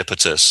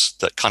serendipitous,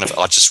 that kind of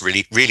are just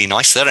really, really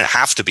nice. They don't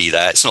have to be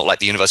there. It's not like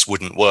the universe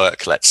wouldn't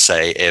work, let's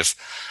say, if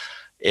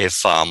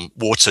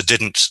water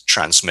didn't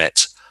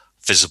transmit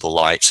visible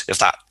light. If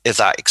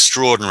that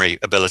extraordinary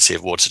ability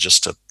of water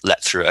just to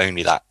let through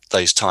only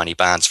those tiny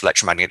bands of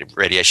electromagnetic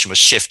radiation was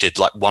shifted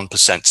like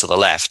 1% to the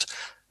left,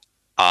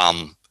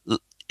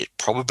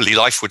 probably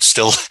life would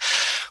still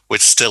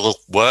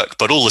work,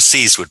 but all the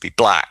seas would be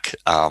black,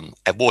 and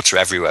water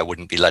everywhere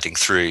wouldn't be letting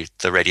through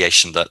the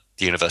radiation that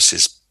the universe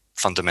is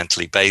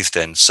fundamentally bathed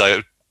in.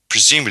 So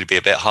presumably be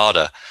a bit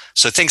harder.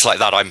 So things like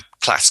that I'm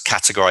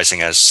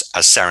categorizing as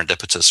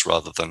serendipitous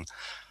rather than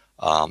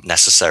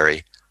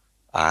necessary,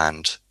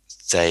 and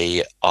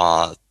they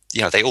are,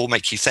 they all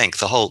make you think.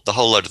 The whole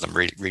load of them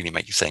really, really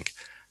make you think.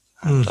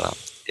 And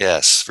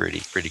it's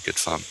really, really good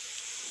fun.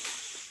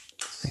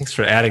 Thanks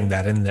for adding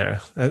that in there.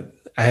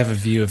 I have a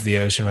view of the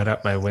ocean right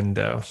out my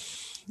window,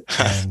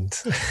 and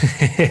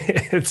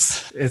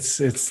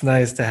it's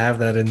nice to have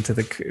that into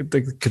the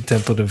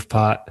contemplative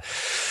pot.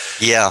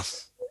 Yeah.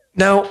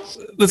 Now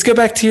let's go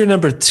back to your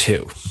number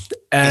 2.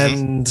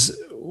 And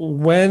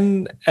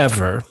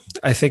whenever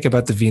I think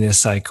about the Venus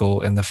cycle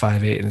and the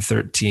 5, 8, and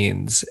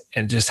 13s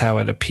and just how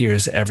it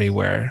appears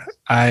everywhere,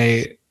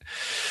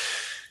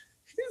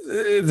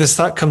 this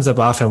thought comes up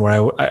often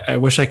where I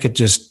wish I could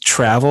just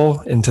travel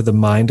into the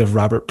mind of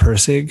Robert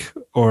Pirsig.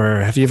 Or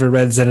have you ever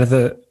read Zen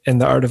in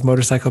the Art of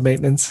Motorcycle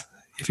Maintenance?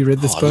 Have you read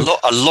this book?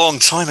 A long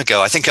time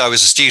ago. I think I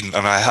was a student,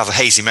 and I have a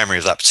hazy memory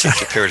of that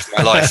particular period of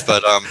my life.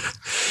 But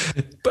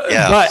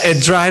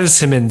it drives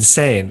him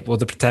insane. Well,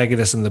 the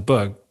protagonist in the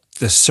book,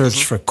 the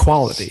search for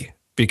quality,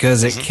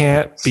 because it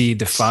can't be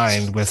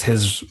defined with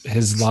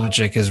his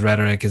logic, his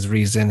rhetoric, his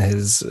reason,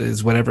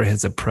 his whatever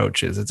his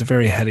approach is. It's a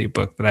very heady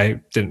book that I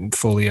didn't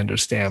fully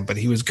understand, but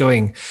he was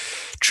going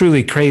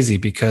truly crazy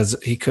because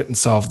he couldn't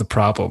solve the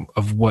problem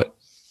of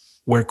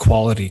where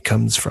quality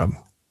comes from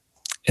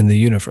in the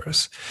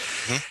universe.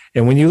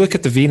 And when you look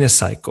at the Venus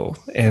cycle,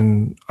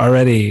 and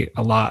already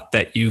a lot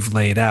that you've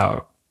laid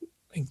out,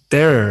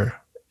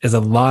 there is a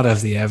lot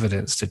of the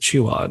evidence to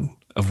chew on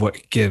of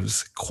what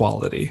gives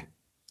quality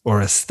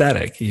or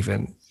aesthetic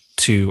even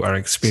to our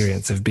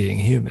experience of being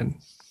human.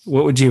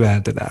 What would you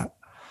add to that?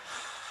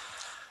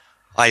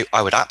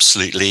 I would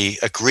absolutely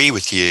agree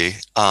with you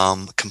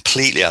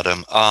completely,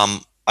 Adam.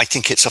 I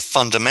think it's a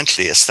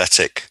fundamentally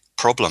aesthetic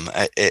problem.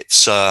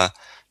 It's the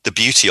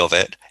beauty of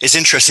it. It's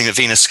interesting that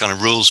Venus kind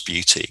of rules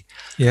beauty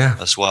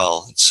as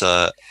well. It's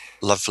a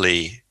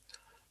lovely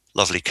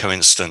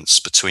coincidence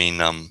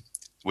between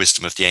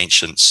wisdom of the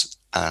ancients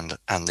and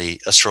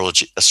the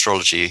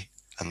astrology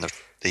and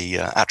the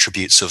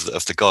attributes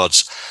of the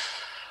gods.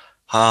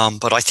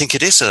 But I think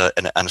it is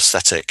an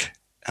aesthetic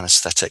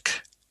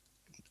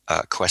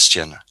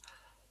question.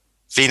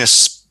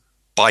 Venus,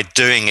 by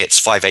doing its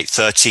 5, 8,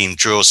 13,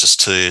 draws us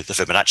to the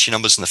Fibonacci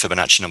numbers, and the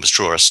Fibonacci numbers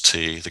draw us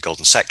to the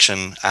golden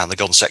section. And the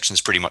golden section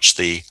is pretty much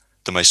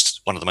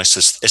one of the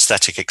most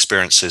aesthetic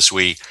experiences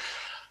we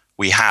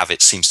have.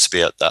 It seems to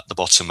be at the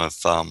bottom of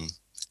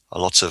a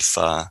lot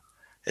of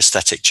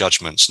aesthetic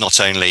judgments, not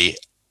only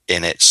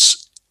in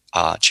its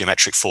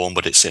geometric form,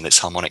 but it's in its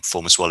harmonic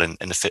form as well in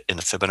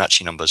the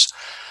Fibonacci numbers.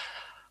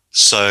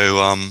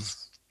 So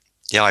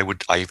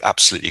I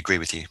absolutely agree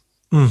with you.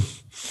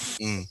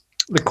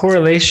 The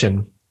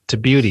correlation to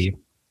beauty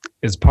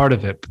is part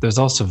of it, but there's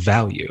also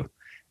value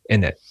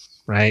in it,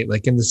 right?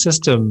 Like in the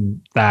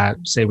system that,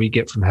 say, we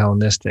get from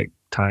Hellenistic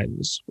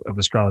times of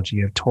astrology,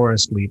 you have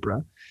Taurus,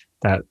 Libra,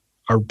 that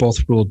are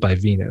both ruled by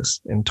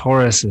Venus. And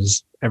Taurus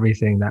is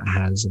everything that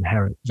has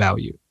inherent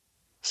value.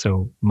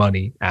 So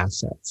money,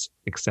 assets,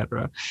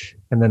 etc.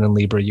 And then in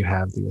Libra, you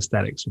have the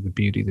aesthetics, or the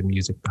beauty, the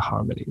music, the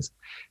harmonies.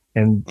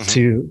 And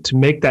to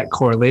make that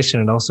correlation,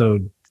 and also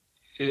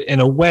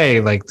in a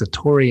way, like the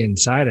Taurian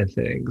side of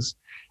things,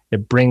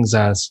 it brings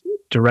us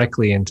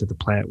directly into the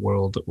plant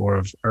world or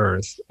of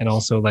Earth. And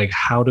also, like,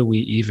 how do we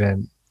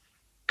even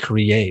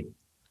create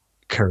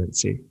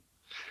currency,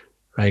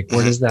 right?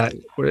 Where does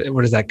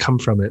that come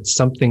from? It's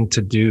something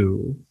to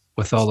do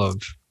with all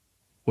of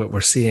what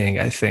we're seeing,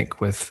 I think,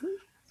 with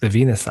the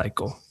Venus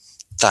cycle.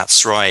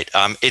 That's right.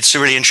 It's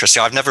really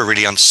interesting. I've never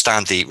really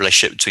understand the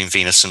relationship between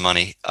Venus and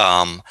money.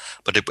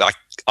 But the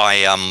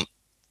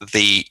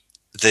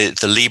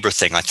Libra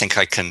thing, I think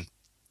I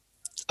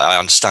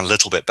understand a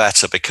little bit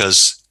better,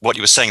 because what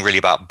you were saying really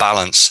about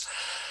balance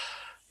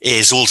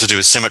is all to do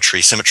with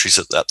symmetry. Symmetry is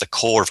at the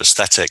core of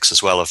aesthetics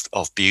as well,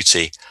 of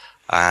beauty,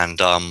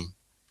 and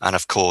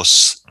of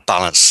course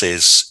balance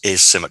is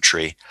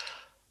symmetry,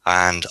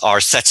 and our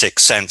aesthetic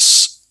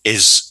sense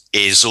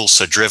is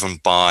also driven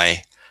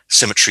by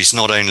symmetries,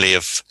 not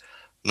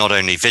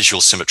only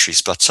visual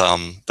symmetries, but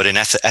in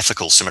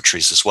ethical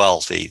symmetries as well.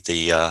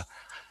 The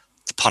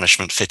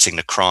punishment fitting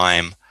the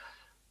crime,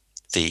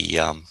 the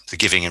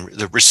giving and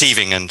the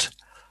receiving and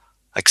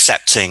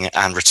accepting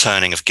and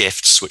returning of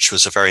gifts, which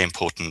was a very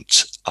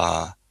important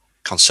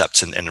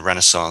concept in the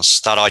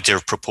Renaissance. That idea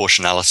of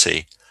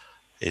proportionality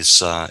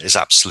is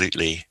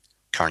absolutely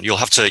current. You'll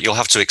have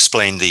to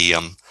explain the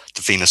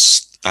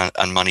Venus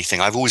and money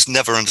thing. I've always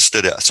never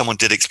understood it. Someone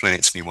did explain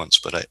it to me once,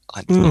 but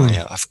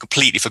I've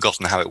completely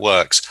forgotten how it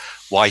works.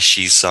 Why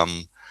she's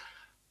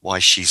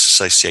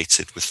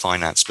associated with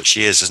finance, but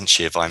she is, isn't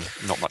she? If I'm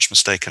not much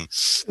mistaken.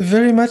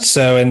 Very much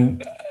so.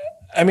 And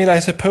I mean, I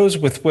suppose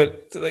with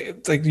what,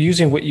 like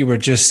using what you were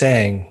just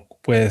saying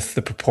with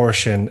the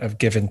proportion of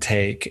give and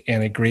take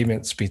and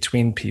agreements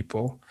between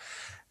people,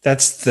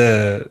 that's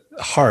the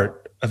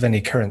heart of any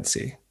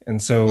currency.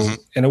 And so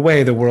in a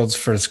way, the world's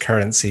first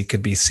currency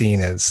could be seen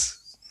as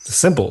the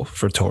symbol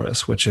for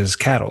Taurus, which is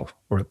cattle,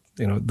 or,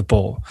 the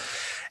bull.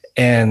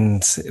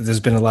 And there's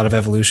been a lot of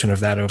evolution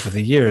of that over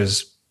the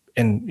years.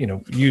 And,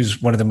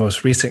 use one of the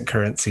most recent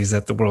currencies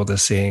that the world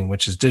is seeing,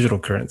 which is digital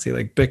currency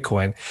like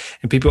Bitcoin.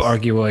 And people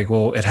argue,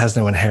 well, it has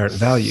no inherent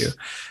value.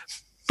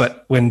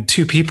 But when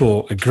two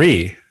people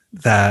agree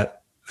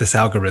that this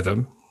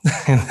algorithm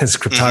and this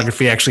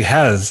cryptography actually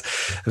has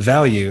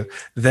value,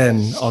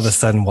 then all of a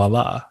sudden,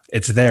 voila,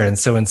 it's there. And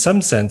so in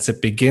some sense,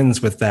 it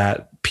begins with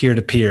that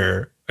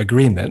peer-to-peer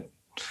agreement,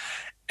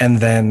 and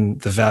then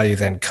the value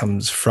then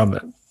comes from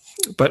it.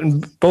 But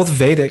in both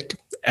Vedic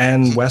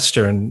and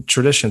Western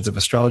traditions of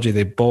astrology,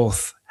 they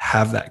both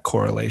have that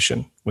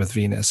correlation with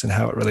Venus and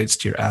how it relates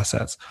to your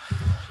assets.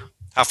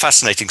 How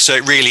fascinating. So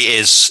it really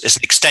is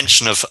an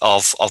extension of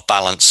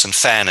balance and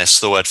fairness,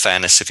 the word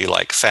fairness, if you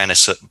like.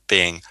 Fairness at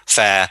being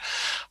fair,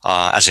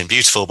 as in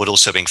beautiful, but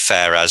also being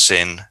fair as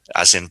in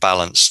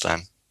balanced.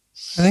 Then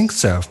I think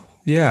so.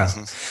 Yeah.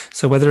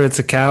 So whether it's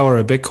a cow or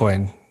a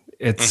Bitcoin,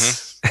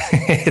 it's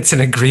it's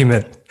an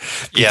agreement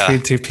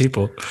between two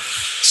people.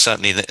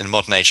 Certainly in the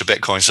modern age, a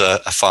Bitcoin's a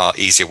far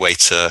easier way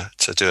to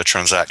do a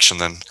transaction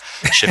than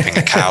shipping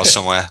a cow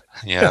somewhere.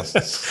 Yeah.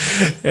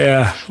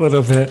 Yeah, a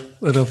little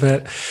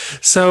bit.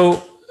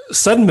 So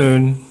Sun,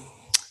 Moon,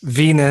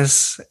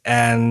 Venus,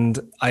 and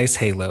ice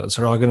halos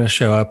are all going to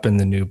show up in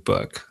the new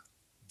book.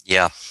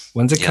 Yeah.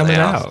 When's it coming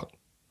out?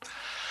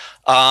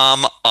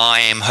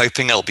 I'm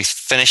hoping it'll be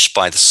finished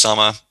by the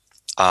summer.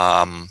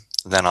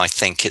 Then I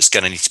think it's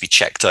going to need to be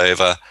checked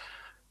over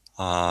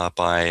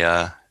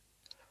by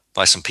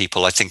some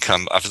people. I think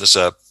there's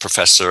a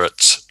professor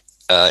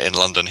in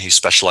London who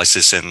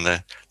specializes in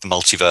the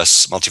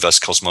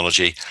multiverse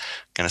cosmology.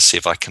 I'm going to see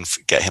if I can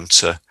get him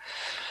to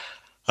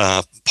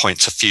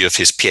point a few of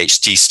his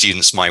PhD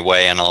students my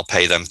way, and I'll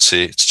pay them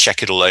to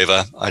check it all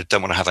over. I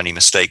don't want to have any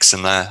mistakes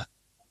in there.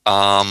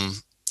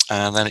 And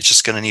then it's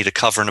just going to need a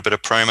cover and a bit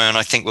of promo, and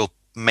I think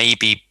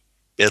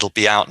it'll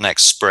be out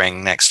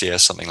next year,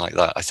 something like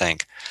that, I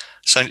think.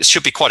 So it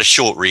should be quite a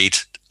short read,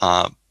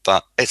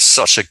 but it's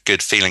such a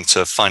good feeling to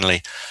have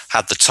finally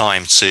had the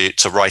time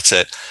to write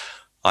it.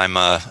 I'm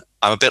a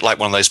bit like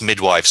one of those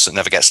midwives that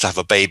never gets to have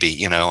a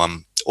baby.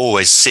 I'm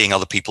always seeing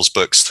other people's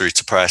books through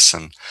to press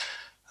and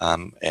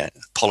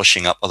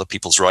polishing up other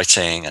people's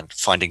writing and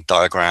finding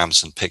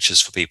diagrams and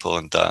pictures for people.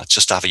 And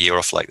just to have a year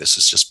off like this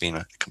has just been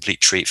a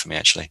complete treat for me,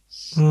 actually.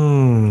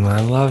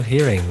 I love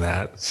hearing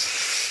that.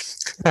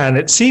 And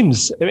it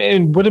seems,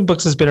 Wooden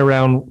Books has been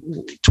around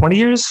 20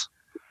 years?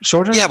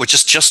 Shorter? Yeah, we're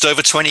just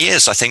over 20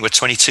 years. I think we're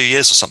 22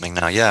 years or something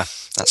now. Yeah,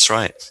 that's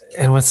right.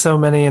 And with so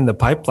many in the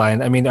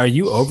pipeline, are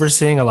you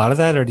overseeing a lot of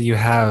that, or do you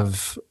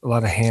have a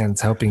lot of hands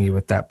helping you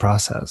with that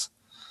process?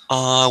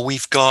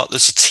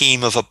 There's a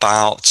team of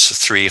about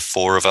 3 or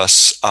 4 of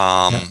us.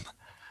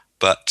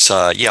 But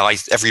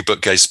every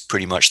book goes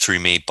pretty much through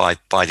me. By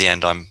the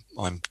end, I'm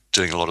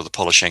doing a lot of the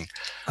polishing.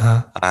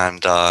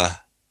 And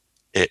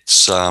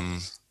it's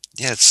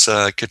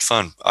good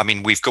fun.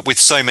 We've got, with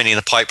so many in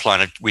the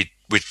pipeline,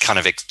 we're kind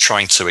of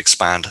trying to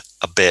expand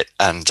a bit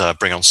and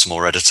bring on some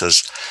more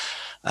editors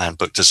and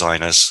book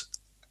designers,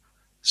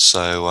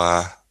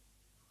 so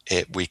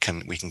we can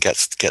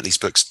get these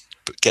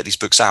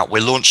books out.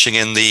 We're launching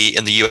in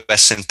the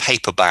US in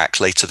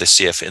paperback later this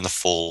year in the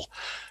fall,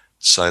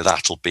 so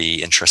that'll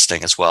be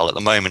interesting as well. At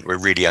the moment, we're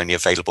really only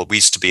available. We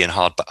used to be in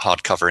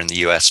hardcover in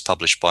the US,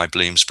 published by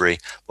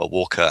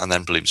Walker, and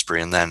then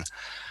Bloomsbury, and then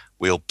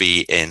we'll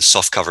be in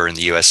softcover in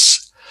the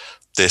US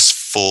this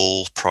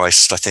fall,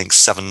 priced I think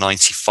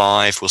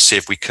 $7.95. We'll see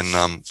if we can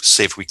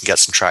get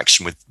some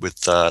traction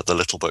with the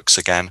little books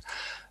again.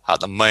 At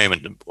the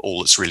moment, all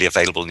that's really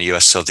available in the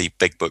US are the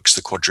big books,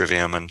 the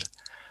Quadrivium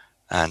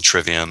and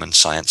Trivium and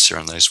Scientia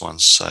and those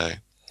ones. So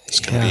it's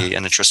going to be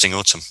an interesting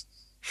autumn.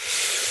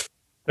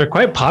 They're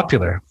quite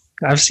popular.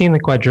 I've seen the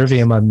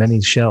Quadrivium on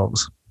many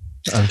shelves.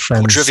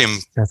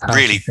 Quadrivium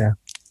really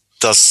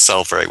does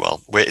sell very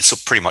well.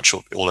 It's pretty much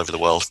all over the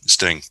world. It's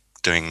doing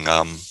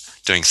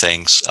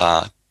things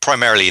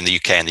primarily in the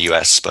UK and the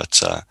US,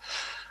 but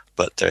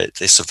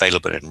it's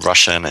available in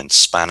Russian and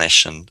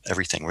Spanish and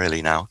everything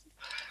really now.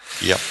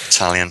 Yep,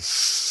 Italian.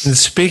 And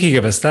speaking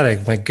of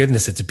aesthetic, my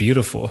goodness, it's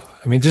beautiful.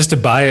 I mean, just to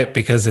buy it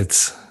because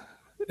it's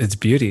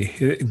beauty.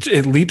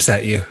 It leaps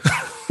at you.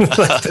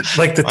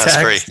 like the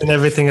text and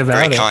everything about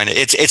very it. Kind.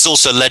 It's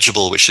also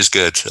legible, which is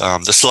good.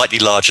 The slightly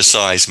larger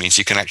size means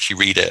you can actually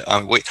read it.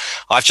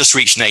 I've just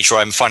reached an age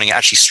where I'm finding it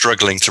actually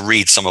struggling to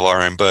read some of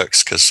our own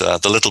books because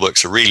the little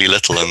books are really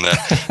little and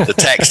the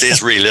text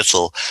is really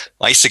little.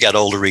 I used to get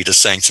older readers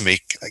saying to me,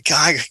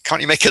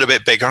 "Can't you make it a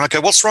bit bigger?" And I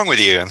go, "What's wrong with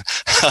you?" And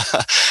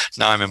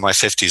now I'm in my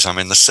 50s. I'm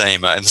in the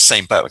same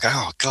boat. I go,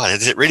 "Oh God,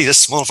 is it really this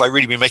small? Have I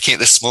really been making it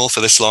this small for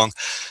this long?"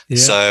 Yeah.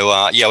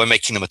 So we're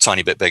making them a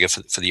tiny bit bigger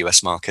for the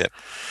US market.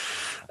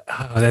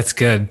 Oh, that's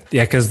good.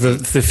 Yeah, because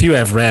the few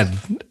I've read,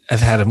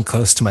 I've had them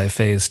close to my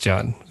face,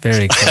 John.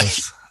 Very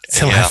close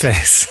to my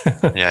face.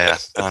 yeah,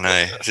 I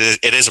know.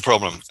 It is a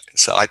problem.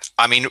 So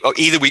I mean,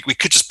 either we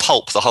could just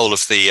pulp the whole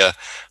of the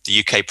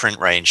UK print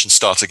range and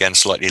start again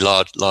slightly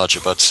larger,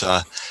 but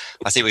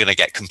I think we're going to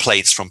get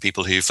complaints from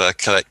people who've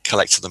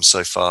collected them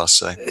so far.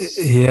 So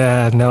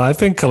yeah, no, I've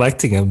been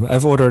collecting them.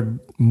 I've ordered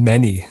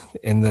many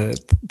in the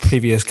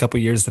previous couple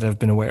of years that I've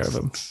been aware of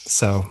them.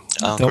 So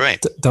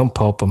don't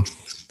pulp them.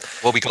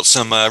 Well, we got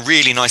some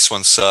really nice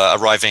ones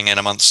arriving in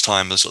a month's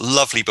time. There's a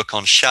lovely book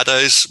on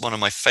shadows, one of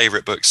my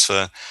favorite books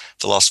for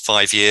the last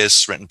 5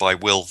 years, written by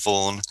Will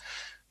Vaughan,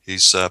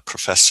 who's a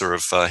professor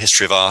of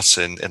history of art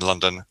in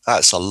London.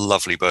 That's a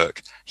lovely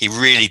book. He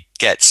really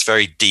gets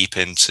very deep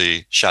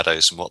into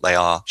shadows and what they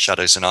are.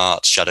 Shadows in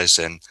art, shadows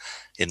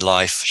in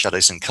life,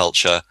 shadows in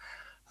culture,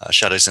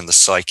 shadows in the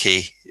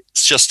psyche.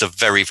 It's just a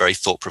very, very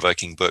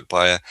thought-provoking book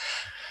by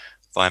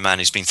a man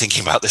who's been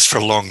thinking about this for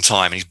a long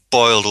time. And he's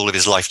boiled all of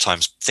his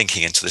lifetime's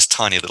thinking into this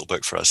tiny little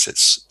book for us.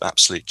 It's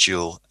absolute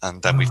jewel.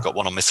 And then we've got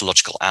one on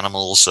mythological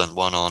animals and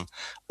one on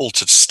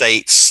altered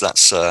states.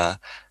 That's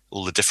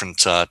all the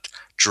different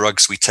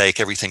drugs we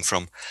take, everything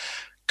from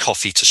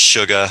coffee to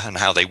sugar and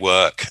how they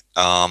work.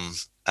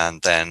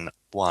 And then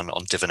one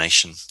on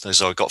divination.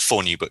 I've got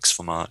 4 new books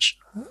for March.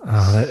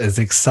 Oh, that is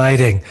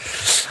exciting.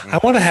 I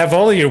want to have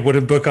all of your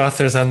wooden book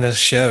authors on this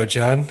show,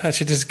 John. I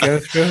should just go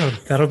through them.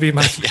 That'll be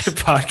my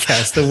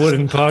podcast, the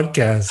Wooden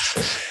Podcast.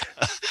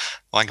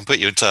 Well, I can put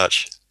you in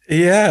touch.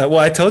 Yeah. Well,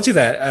 I told you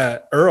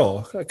that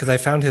Earl, because I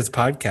found his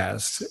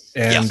podcast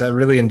and I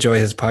really enjoy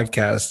his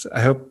podcast.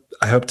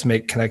 I hope to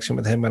make connection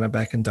with him when I'm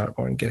back in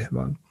Dartmoor and get him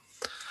on.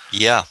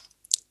 Yeah.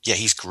 Yeah,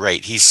 he's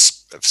great.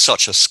 He's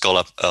such a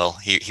scholar, Earl.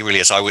 He really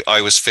is. I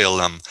always feel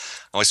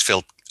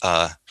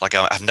like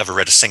I've never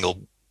read a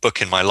single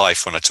book in my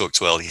life when I talk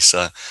to Earl. He's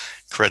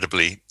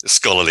incredibly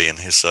scholarly in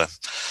his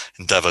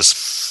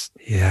endeavors.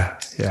 Yeah.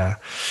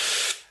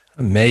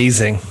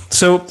 Amazing.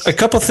 So a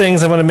couple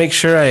things I want to make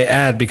sure I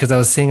add, because I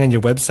was seeing on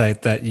your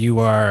website that you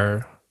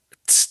are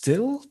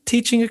still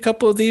teaching a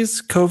couple of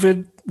these,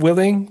 COVID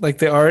willing, like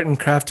the art and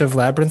craft of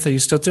Labyrinth. Are you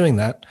still doing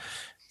that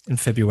in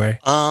February?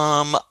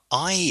 Am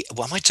I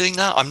doing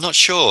that? I'm not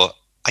sure.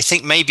 I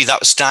think maybe that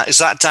was is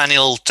that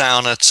Daniel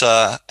down at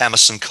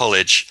Emerson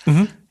College?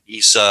 Mm-hmm.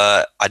 He's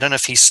I don't know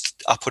if he's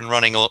up and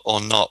running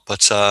or not,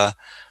 but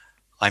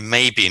I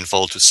may be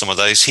involved with some of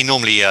those. He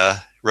normally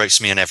ropes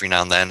me in every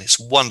now and then. It's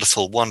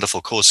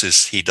wonderful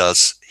courses he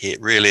does. It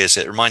really is.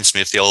 It reminds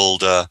me of the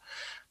old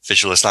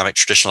Visual Islamic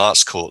Traditional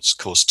Arts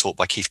course taught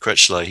by Keith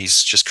Critchlow.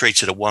 He's just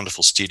created a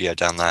wonderful studio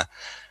down there,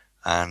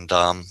 and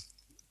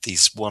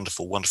these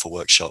wonderful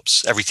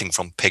workshops. Everything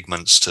from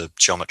pigments to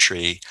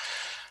geometry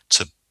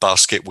to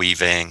basket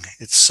weaving.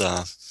 It's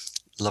a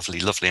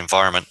lovely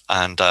environment,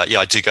 and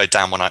I do go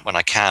down when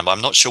I can, but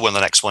I'm not sure when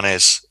the next one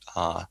is.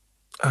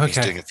 He's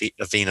doing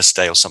a Venus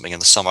Day or something in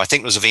the summer. I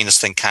think there was a Venus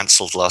thing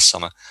cancelled last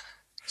summer,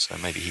 so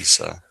maybe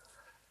he's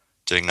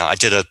doing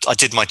that. I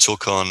did my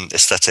talk on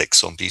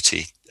aesthetics, on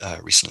beauty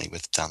recently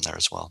down there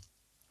as well.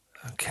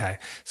 Okay,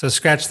 so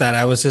scratch that.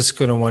 I was just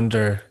going to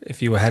wonder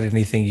if you had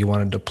anything you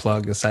wanted to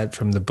plug aside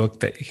from the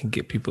book that you can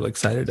get people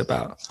excited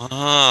about.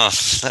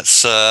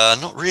 That's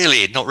not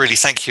really.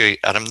 Thank you,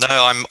 Adam. No,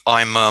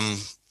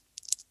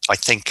 I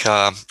think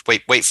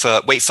wait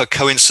for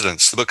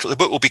Coincidence. The book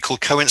will be called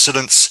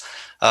Coincidence,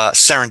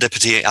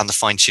 Serendipity, and the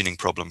Fine-Tuning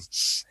Problem.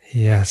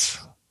 Yes,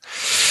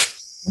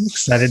 I'm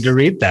excited to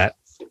read that,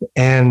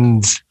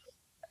 and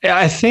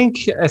I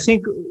think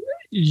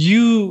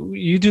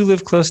you do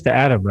live close to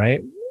Adam,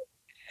 right?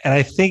 And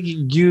I think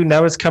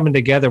now it's coming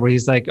together where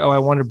he's like, oh, I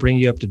want to bring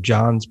you up to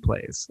John's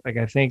place. Like,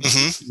 I think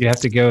you have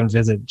to go and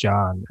visit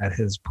John at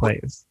his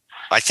place.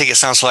 I think it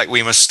sounds like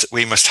we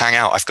must hang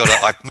out.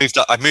 I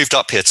moved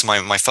up here to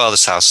my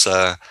father's house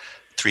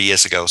 3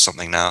 years ago or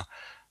something now.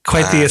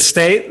 Quite the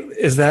estate.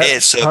 Is that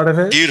part of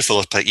it?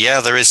 Beautiful. But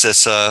yeah, there is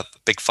this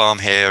big farm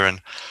here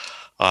and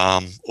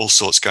all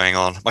sorts going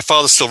on. My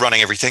father's still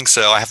running everything,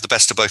 so I have the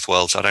best of both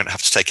worlds. I don't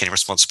have to take any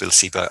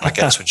responsibility, but I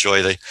get to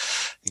enjoy the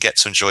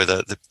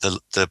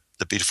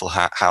beautiful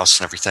house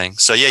and everything.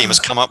 So yeah, you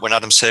must come up when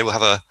Adam's here. We'll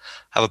have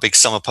a big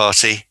summer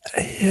party.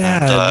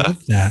 Yeah, and, I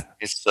love that.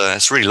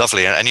 It's really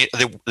lovely, and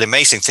the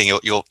amazing thing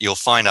you'll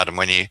find, Adam,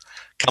 when you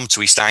come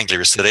to East Anglia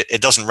is that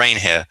it doesn't rain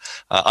here.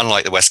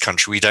 Unlike the West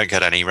Country, we don't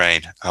get any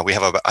rain. I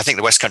think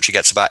the West Country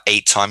gets about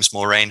 8 times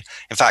more rain.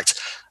 In fact,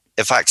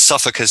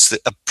 Suffolk is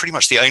pretty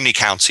much the only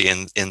county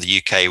in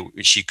the UK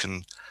which you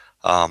can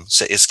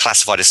so it's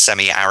classified as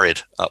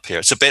semi-arid up here.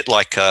 It's a bit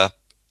like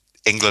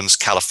England's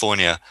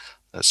California.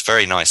 It's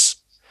very nice.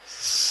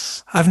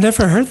 I've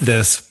never heard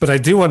this, but I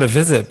do want to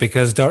visit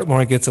because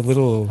Dartmoor gets a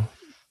little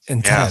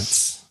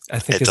intense. Yeah, I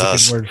think it's a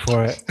good word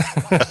for it.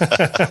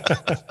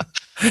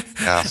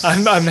 Yeah.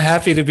 I'm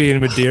happy to be in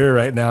Madeira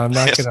right now. I'm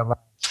not going to lie.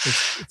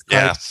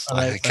 It's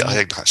I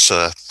think that's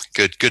a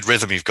good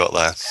rhythm you've got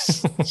there.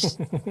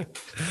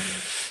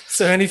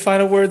 So any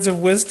final words of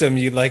wisdom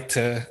you'd like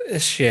to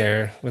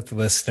share with the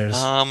listeners?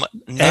 No,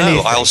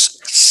 I'll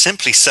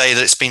simply say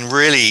that it's been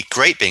really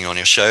great being on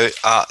your show.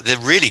 The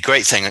really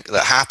great thing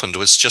that happened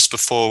was just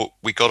before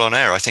we got on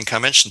air. I think I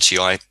mentioned to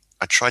you, I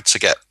tried to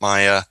get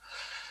my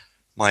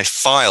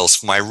files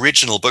for my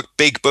original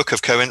big book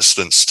of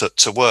coincidence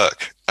to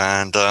work,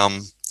 and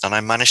I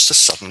managed to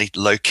suddenly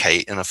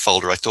locate in a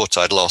folder I thought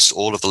I'd lost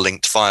all of the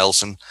linked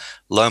files, and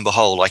lo and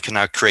behold, I can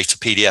now create a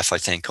PDF, I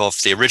think,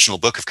 of the original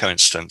book of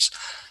coincidence,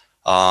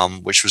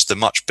 which was the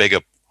much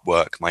bigger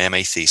work, my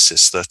MA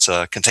thesis, that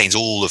contains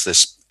all of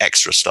this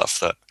extra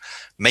stuff that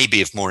may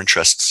be of more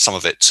interest, some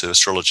of it to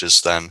astrologers,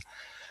 than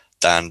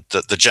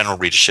the general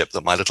readership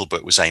that my little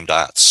book was aimed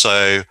at.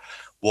 So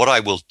what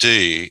I will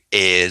do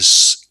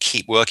is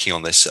keep working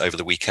on this over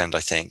the weekend,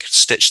 I think,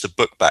 stitch the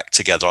book back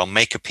together. I'll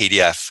make a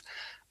PDF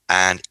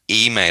and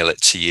email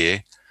it to you.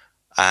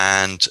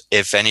 And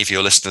if any of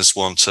your listeners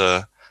want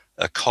a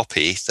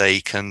copy, they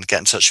can get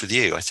in touch with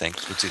you. I think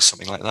we'll do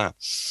something like that.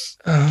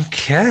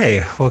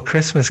 Okay. Well,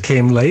 Christmas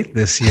came late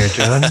this year,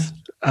 John.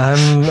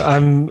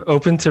 I'm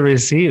open to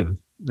receive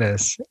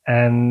this,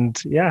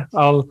 and yeah,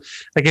 I'll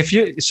if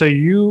you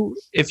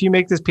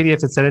make this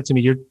PDF and send it to me,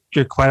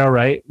 you're quite all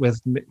right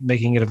with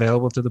making it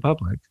available to the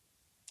public.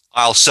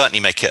 I'll certainly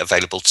make it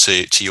available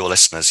to your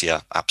listeners.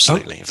 Yeah,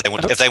 absolutely. If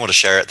they want to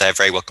share it, they're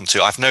very welcome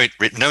to. I've no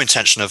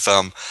intention of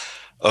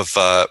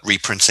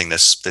reprinting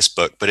this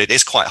book, but it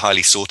is quite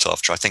highly sought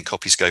after. I think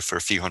copies go for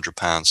a few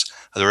 £100.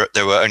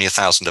 There were only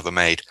 1,000 ever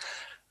made,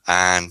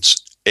 and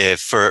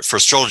for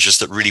astrologers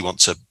that really want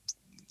to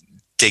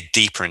dig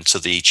deeper into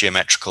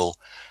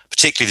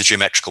particularly the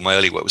geometrical, my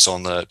early work was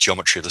on the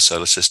geometry of the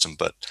solar system,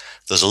 but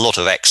there's a lot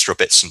of extra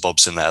bits and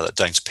bobs in there that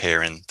don't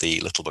appear in the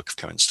little book of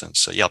coincidence.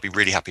 So yeah, I'll be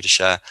really happy to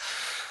share,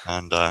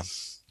 and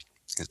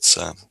it's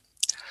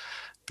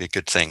be a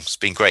good thing. It's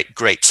been great,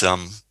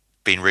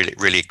 been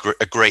really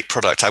a great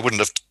product. I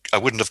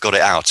wouldn't have got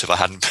it out if I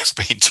hadn't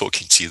been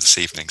talking to you this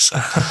evening. So,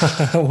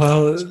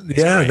 well,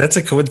 yeah, that's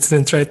a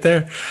coincidence right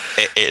there.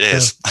 It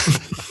is.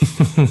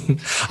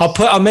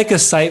 I'll make a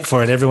site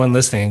for it, everyone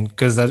listening,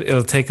 because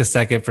it'll take a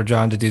second for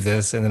John to do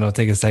this, and then it'll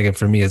take a second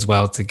for me as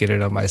well to get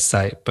it on my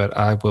site. But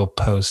I will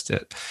post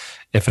it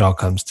if it all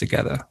comes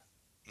together.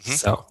 Mm-hmm.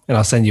 So, and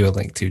I'll send you a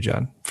link too,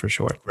 John, for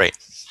sure. Great.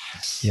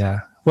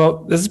 Yeah.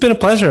 Well, this has been a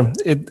pleasure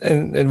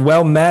and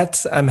well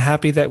met. I'm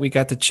happy that we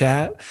got to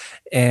chat,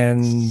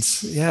 and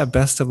yeah,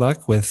 best of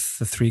luck with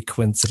the 3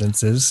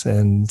 coincidences,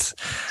 and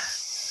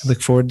I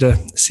look forward to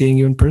seeing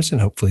you in person,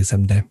 hopefully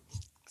someday.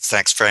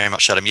 Thanks very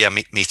much, Adam. Yeah,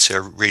 me too. I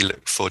really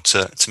look forward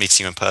to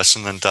meeting you in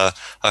person, and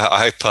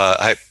I hope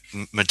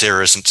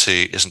Madeira isn't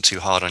too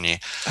hard on you.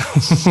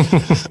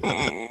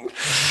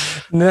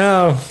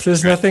 No,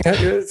 there's nothing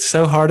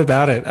so hard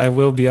about it. I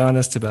will be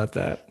honest about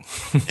that.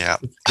 Yeah.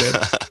 Good.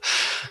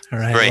 All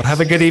right. Well, have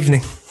a good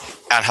evening.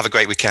 And have a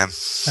great weekend.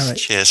 All right.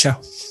 Cheers.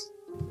 Ciao.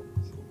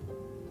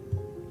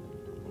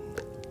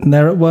 And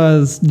there it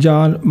was,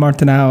 John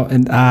Martineau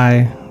and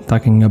I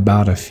talking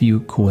about a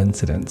few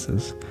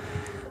coincidences.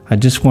 I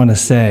just want to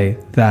say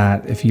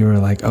that if you were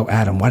like, oh,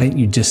 Adam, why didn't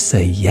you just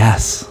say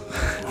yes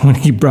when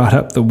he brought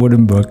up the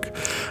wooden book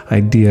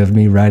idea of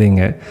me writing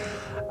it?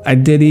 I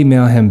did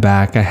email him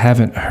back. I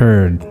haven't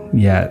heard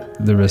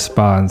yet the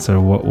response or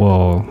what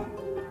will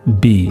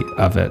be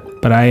of it,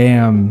 but I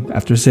am,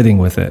 after sitting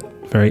with it,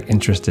 very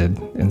interested,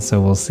 and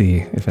so we'll see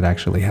if it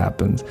actually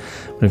happens.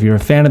 But if you're a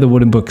fan of the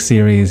wooden book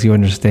series, you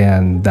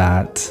understand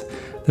that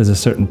there's a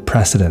certain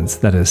precedence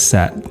that is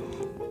set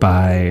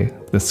by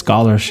the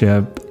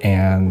scholarship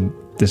and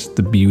just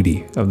the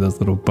beauty of those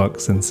little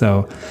books, and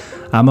so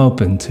I'm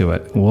open to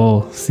it.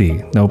 We'll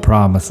see. No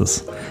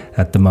promises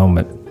at the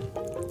moment.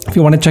 If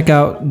you want to check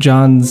out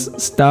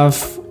John's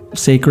stuff,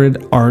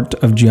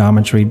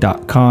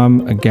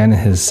 sacredartofgeometry.com, again,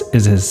 is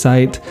his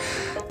site.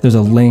 there's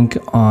a link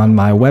on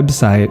my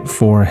website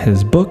for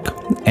his book,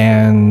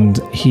 and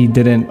he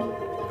didn't,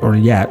 or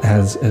yet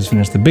has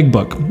finished the big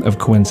book of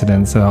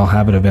coincidence, so I'll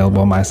have it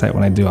available on my site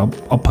when I do. I'll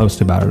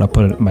post about it. I'll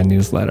put it in my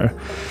newsletter.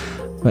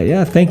 But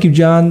yeah, thank you,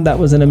 John. That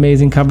was an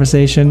amazing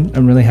conversation.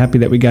 I'm really happy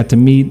that we got to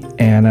meet,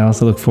 and I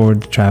also look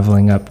forward to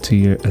traveling up to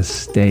your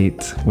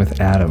estate with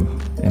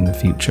Adam in the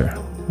future.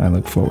 I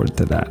look forward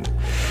to that.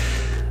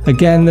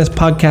 Again, this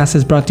podcast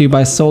is brought to you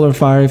by Solar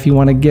Fire. If you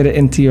want to get it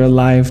into your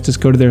life, just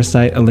go to their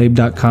site,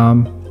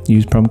 alabe.com.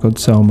 Use promo code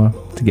SOMA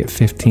to get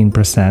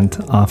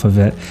 15% off of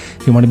it.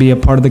 If you want to be a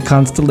part of the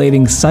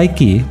Constellating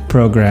Psyche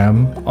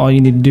program, all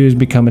you need to do is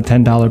become a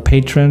 $10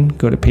 patron.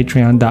 Go to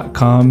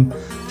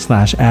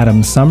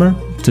patreon.com/AdamSummer.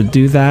 To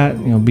do that,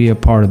 you'll be a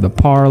part of the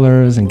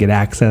parlors and get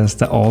access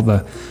to all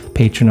the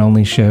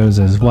patron-only shows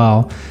as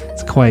well.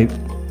 It's quite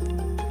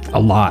a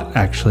lot,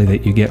 actually,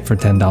 that you get for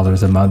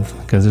 $10 a month,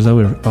 because there's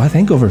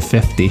over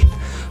 50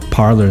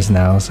 parlors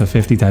now. So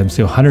 50 times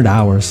 2, 100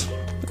 hours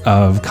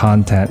of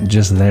content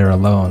just there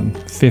alone,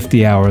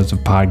 50 hours of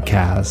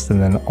podcasts, and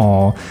then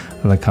all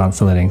of the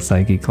Constellating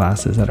Psyche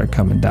classes that are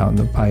coming down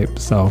the pipe.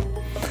 So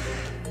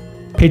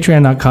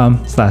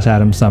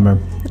patreon.com/AdamSummer,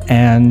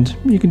 and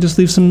you can just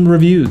leave some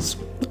reviews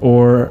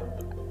or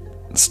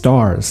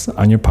stars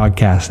on your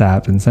podcast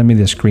app and send me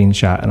the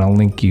screenshot, and I'll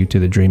link you to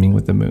the Dreaming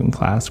with the Moon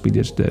class we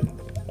just did,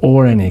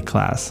 or any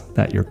class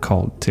that you're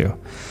called to.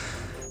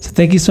 So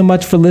thank you so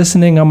much for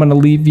listening. I'm going to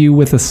leave you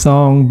with a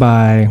song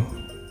by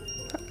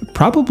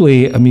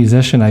probably a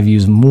musician I've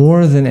used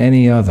more than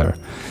any other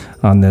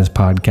on this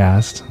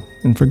podcast,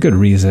 and for good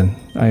reason.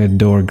 I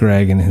adore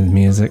Greg and his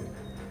music.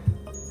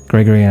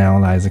 Gregory and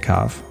Alan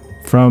Isakov.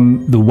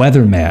 From The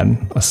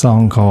Weatherman, a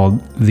song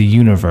called The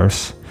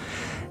Universe.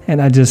 And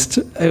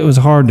it was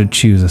hard to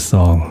choose a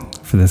song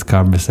for this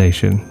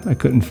conversation. I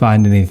couldn't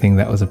find anything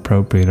that was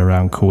appropriate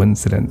around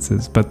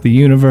coincidences, but the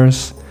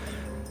universe,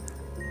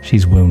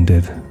 she's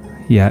wounded,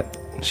 yet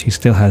she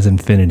still has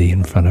infinity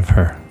in front of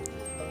her,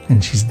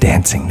 and she's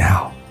dancing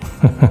now.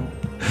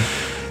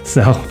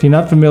 So if you're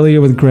not familiar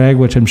with Greg,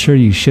 which I'm sure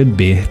you should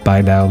be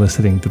by now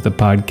listening to the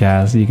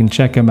podcast, you can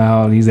check him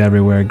out. He's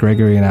everywhere.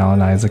 Gregory and Alan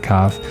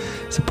Isakov.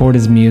 Support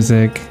his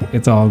music.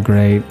 It's all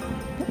great.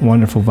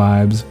 Wonderful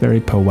vibes.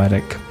 Very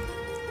poetic.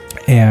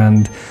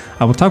 And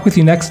I will talk with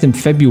you next in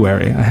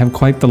February. I have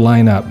quite the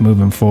lineup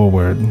moving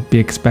forward. Be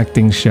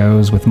expecting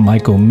shows with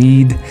Michael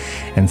Mead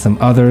and some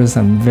others.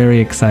 I'm very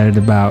excited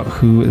about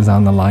who is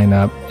on the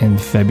lineup in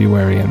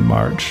February and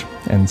March.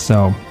 And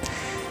so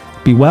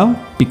be well,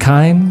 be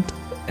kind,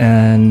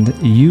 and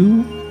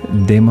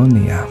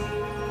eudaimonia.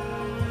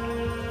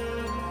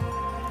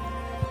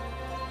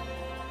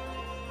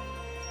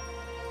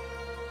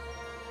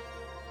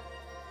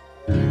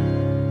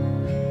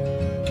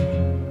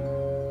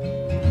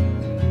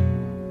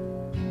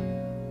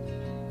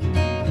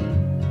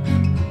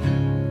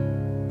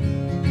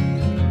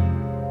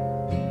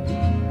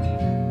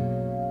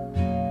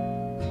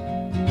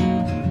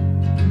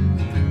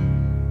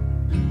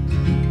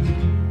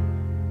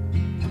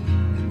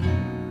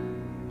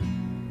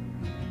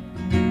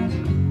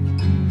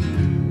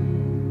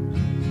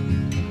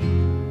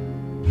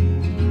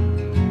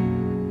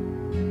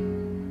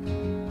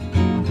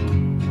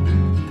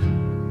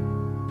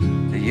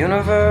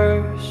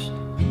 Universe,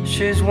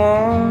 she's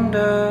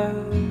wounded.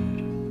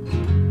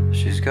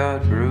 She's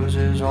got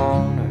bruises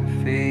on her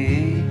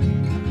feet.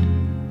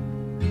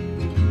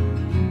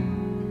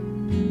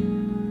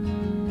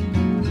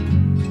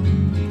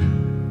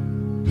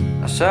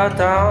 I sat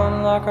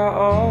down like I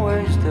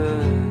always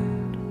did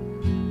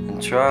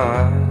and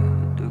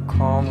tried to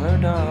calm her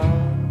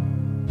down.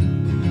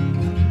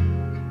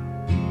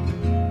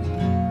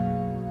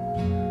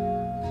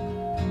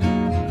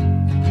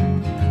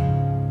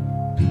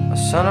 I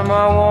sent her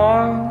my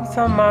warmth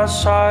and my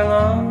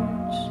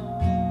silence,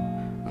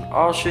 and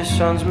all she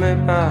sends me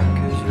back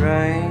is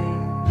rain.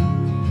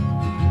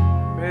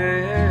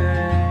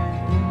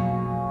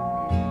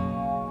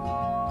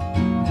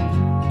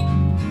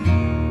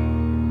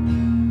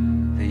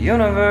 The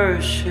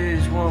universe,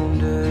 she's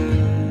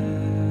wounded.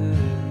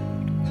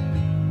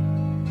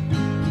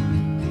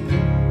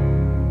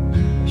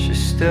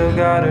 She's still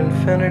got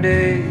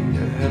infinity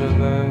ahead of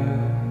her.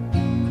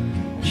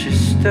 She's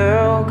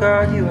still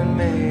got you and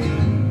me.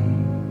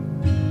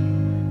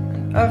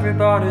 And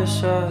everybody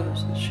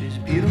says that she's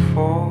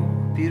beautiful,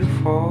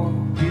 beautiful,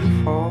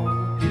 beautiful,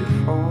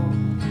 beautiful,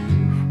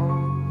 beautiful.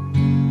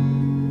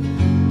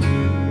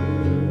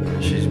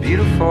 And she's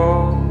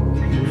beautiful,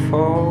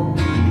 beautiful,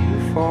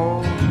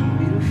 beautiful,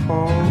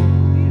 beautiful,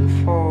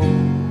 beautiful.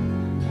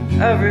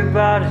 And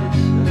everybody says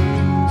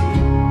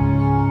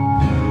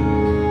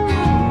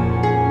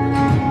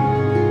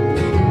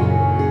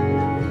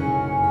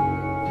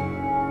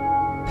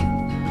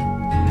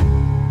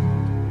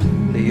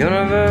the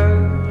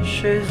universe,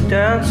 she's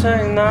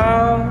dancing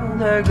now.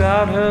 They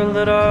got her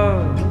lit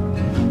up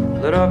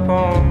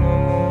on the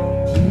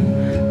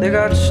moon. They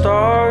got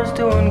stars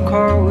doing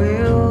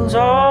cartwheels,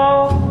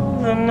 all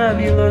the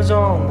nebulas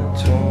on the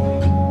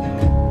tomb.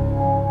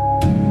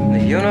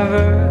 The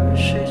universe,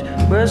 she's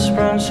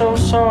whispering so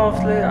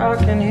softly I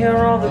can hear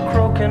all the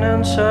croaking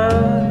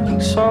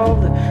insects, all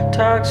the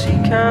taxi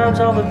cabs,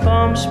 all the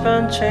bums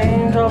spent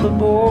change, all the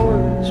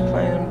boys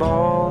playing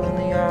ball in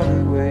the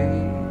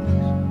alleyways.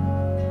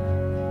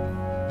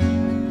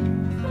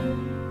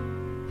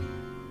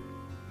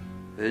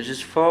 They're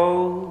just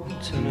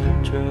folds in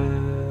a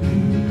dress.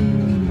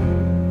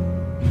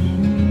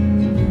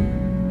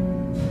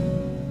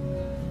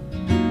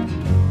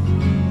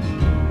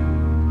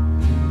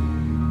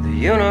 The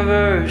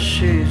universe,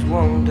 she's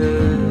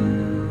wounded,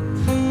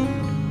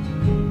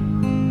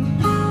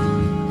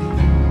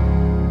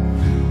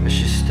 but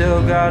she's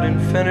still got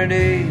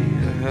infinity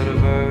ahead of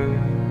her.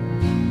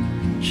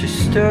 She's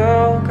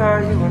still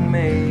got you and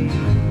me.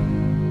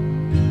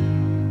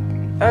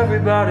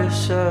 Everybody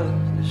says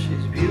that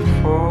she's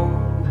beautiful,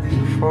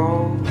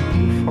 beautiful,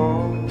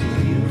 beautiful,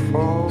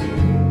 beautiful,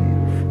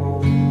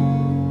 beautiful.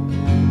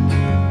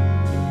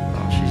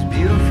 Oh, she's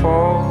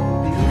beautiful,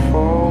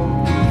 beautiful,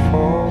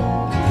 beautiful,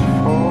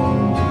 beautiful,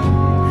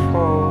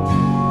 beautiful.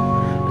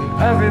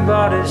 And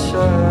everybody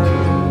says,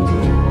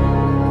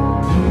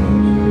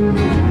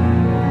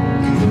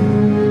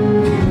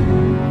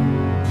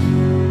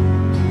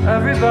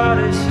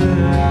 everybody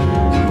says.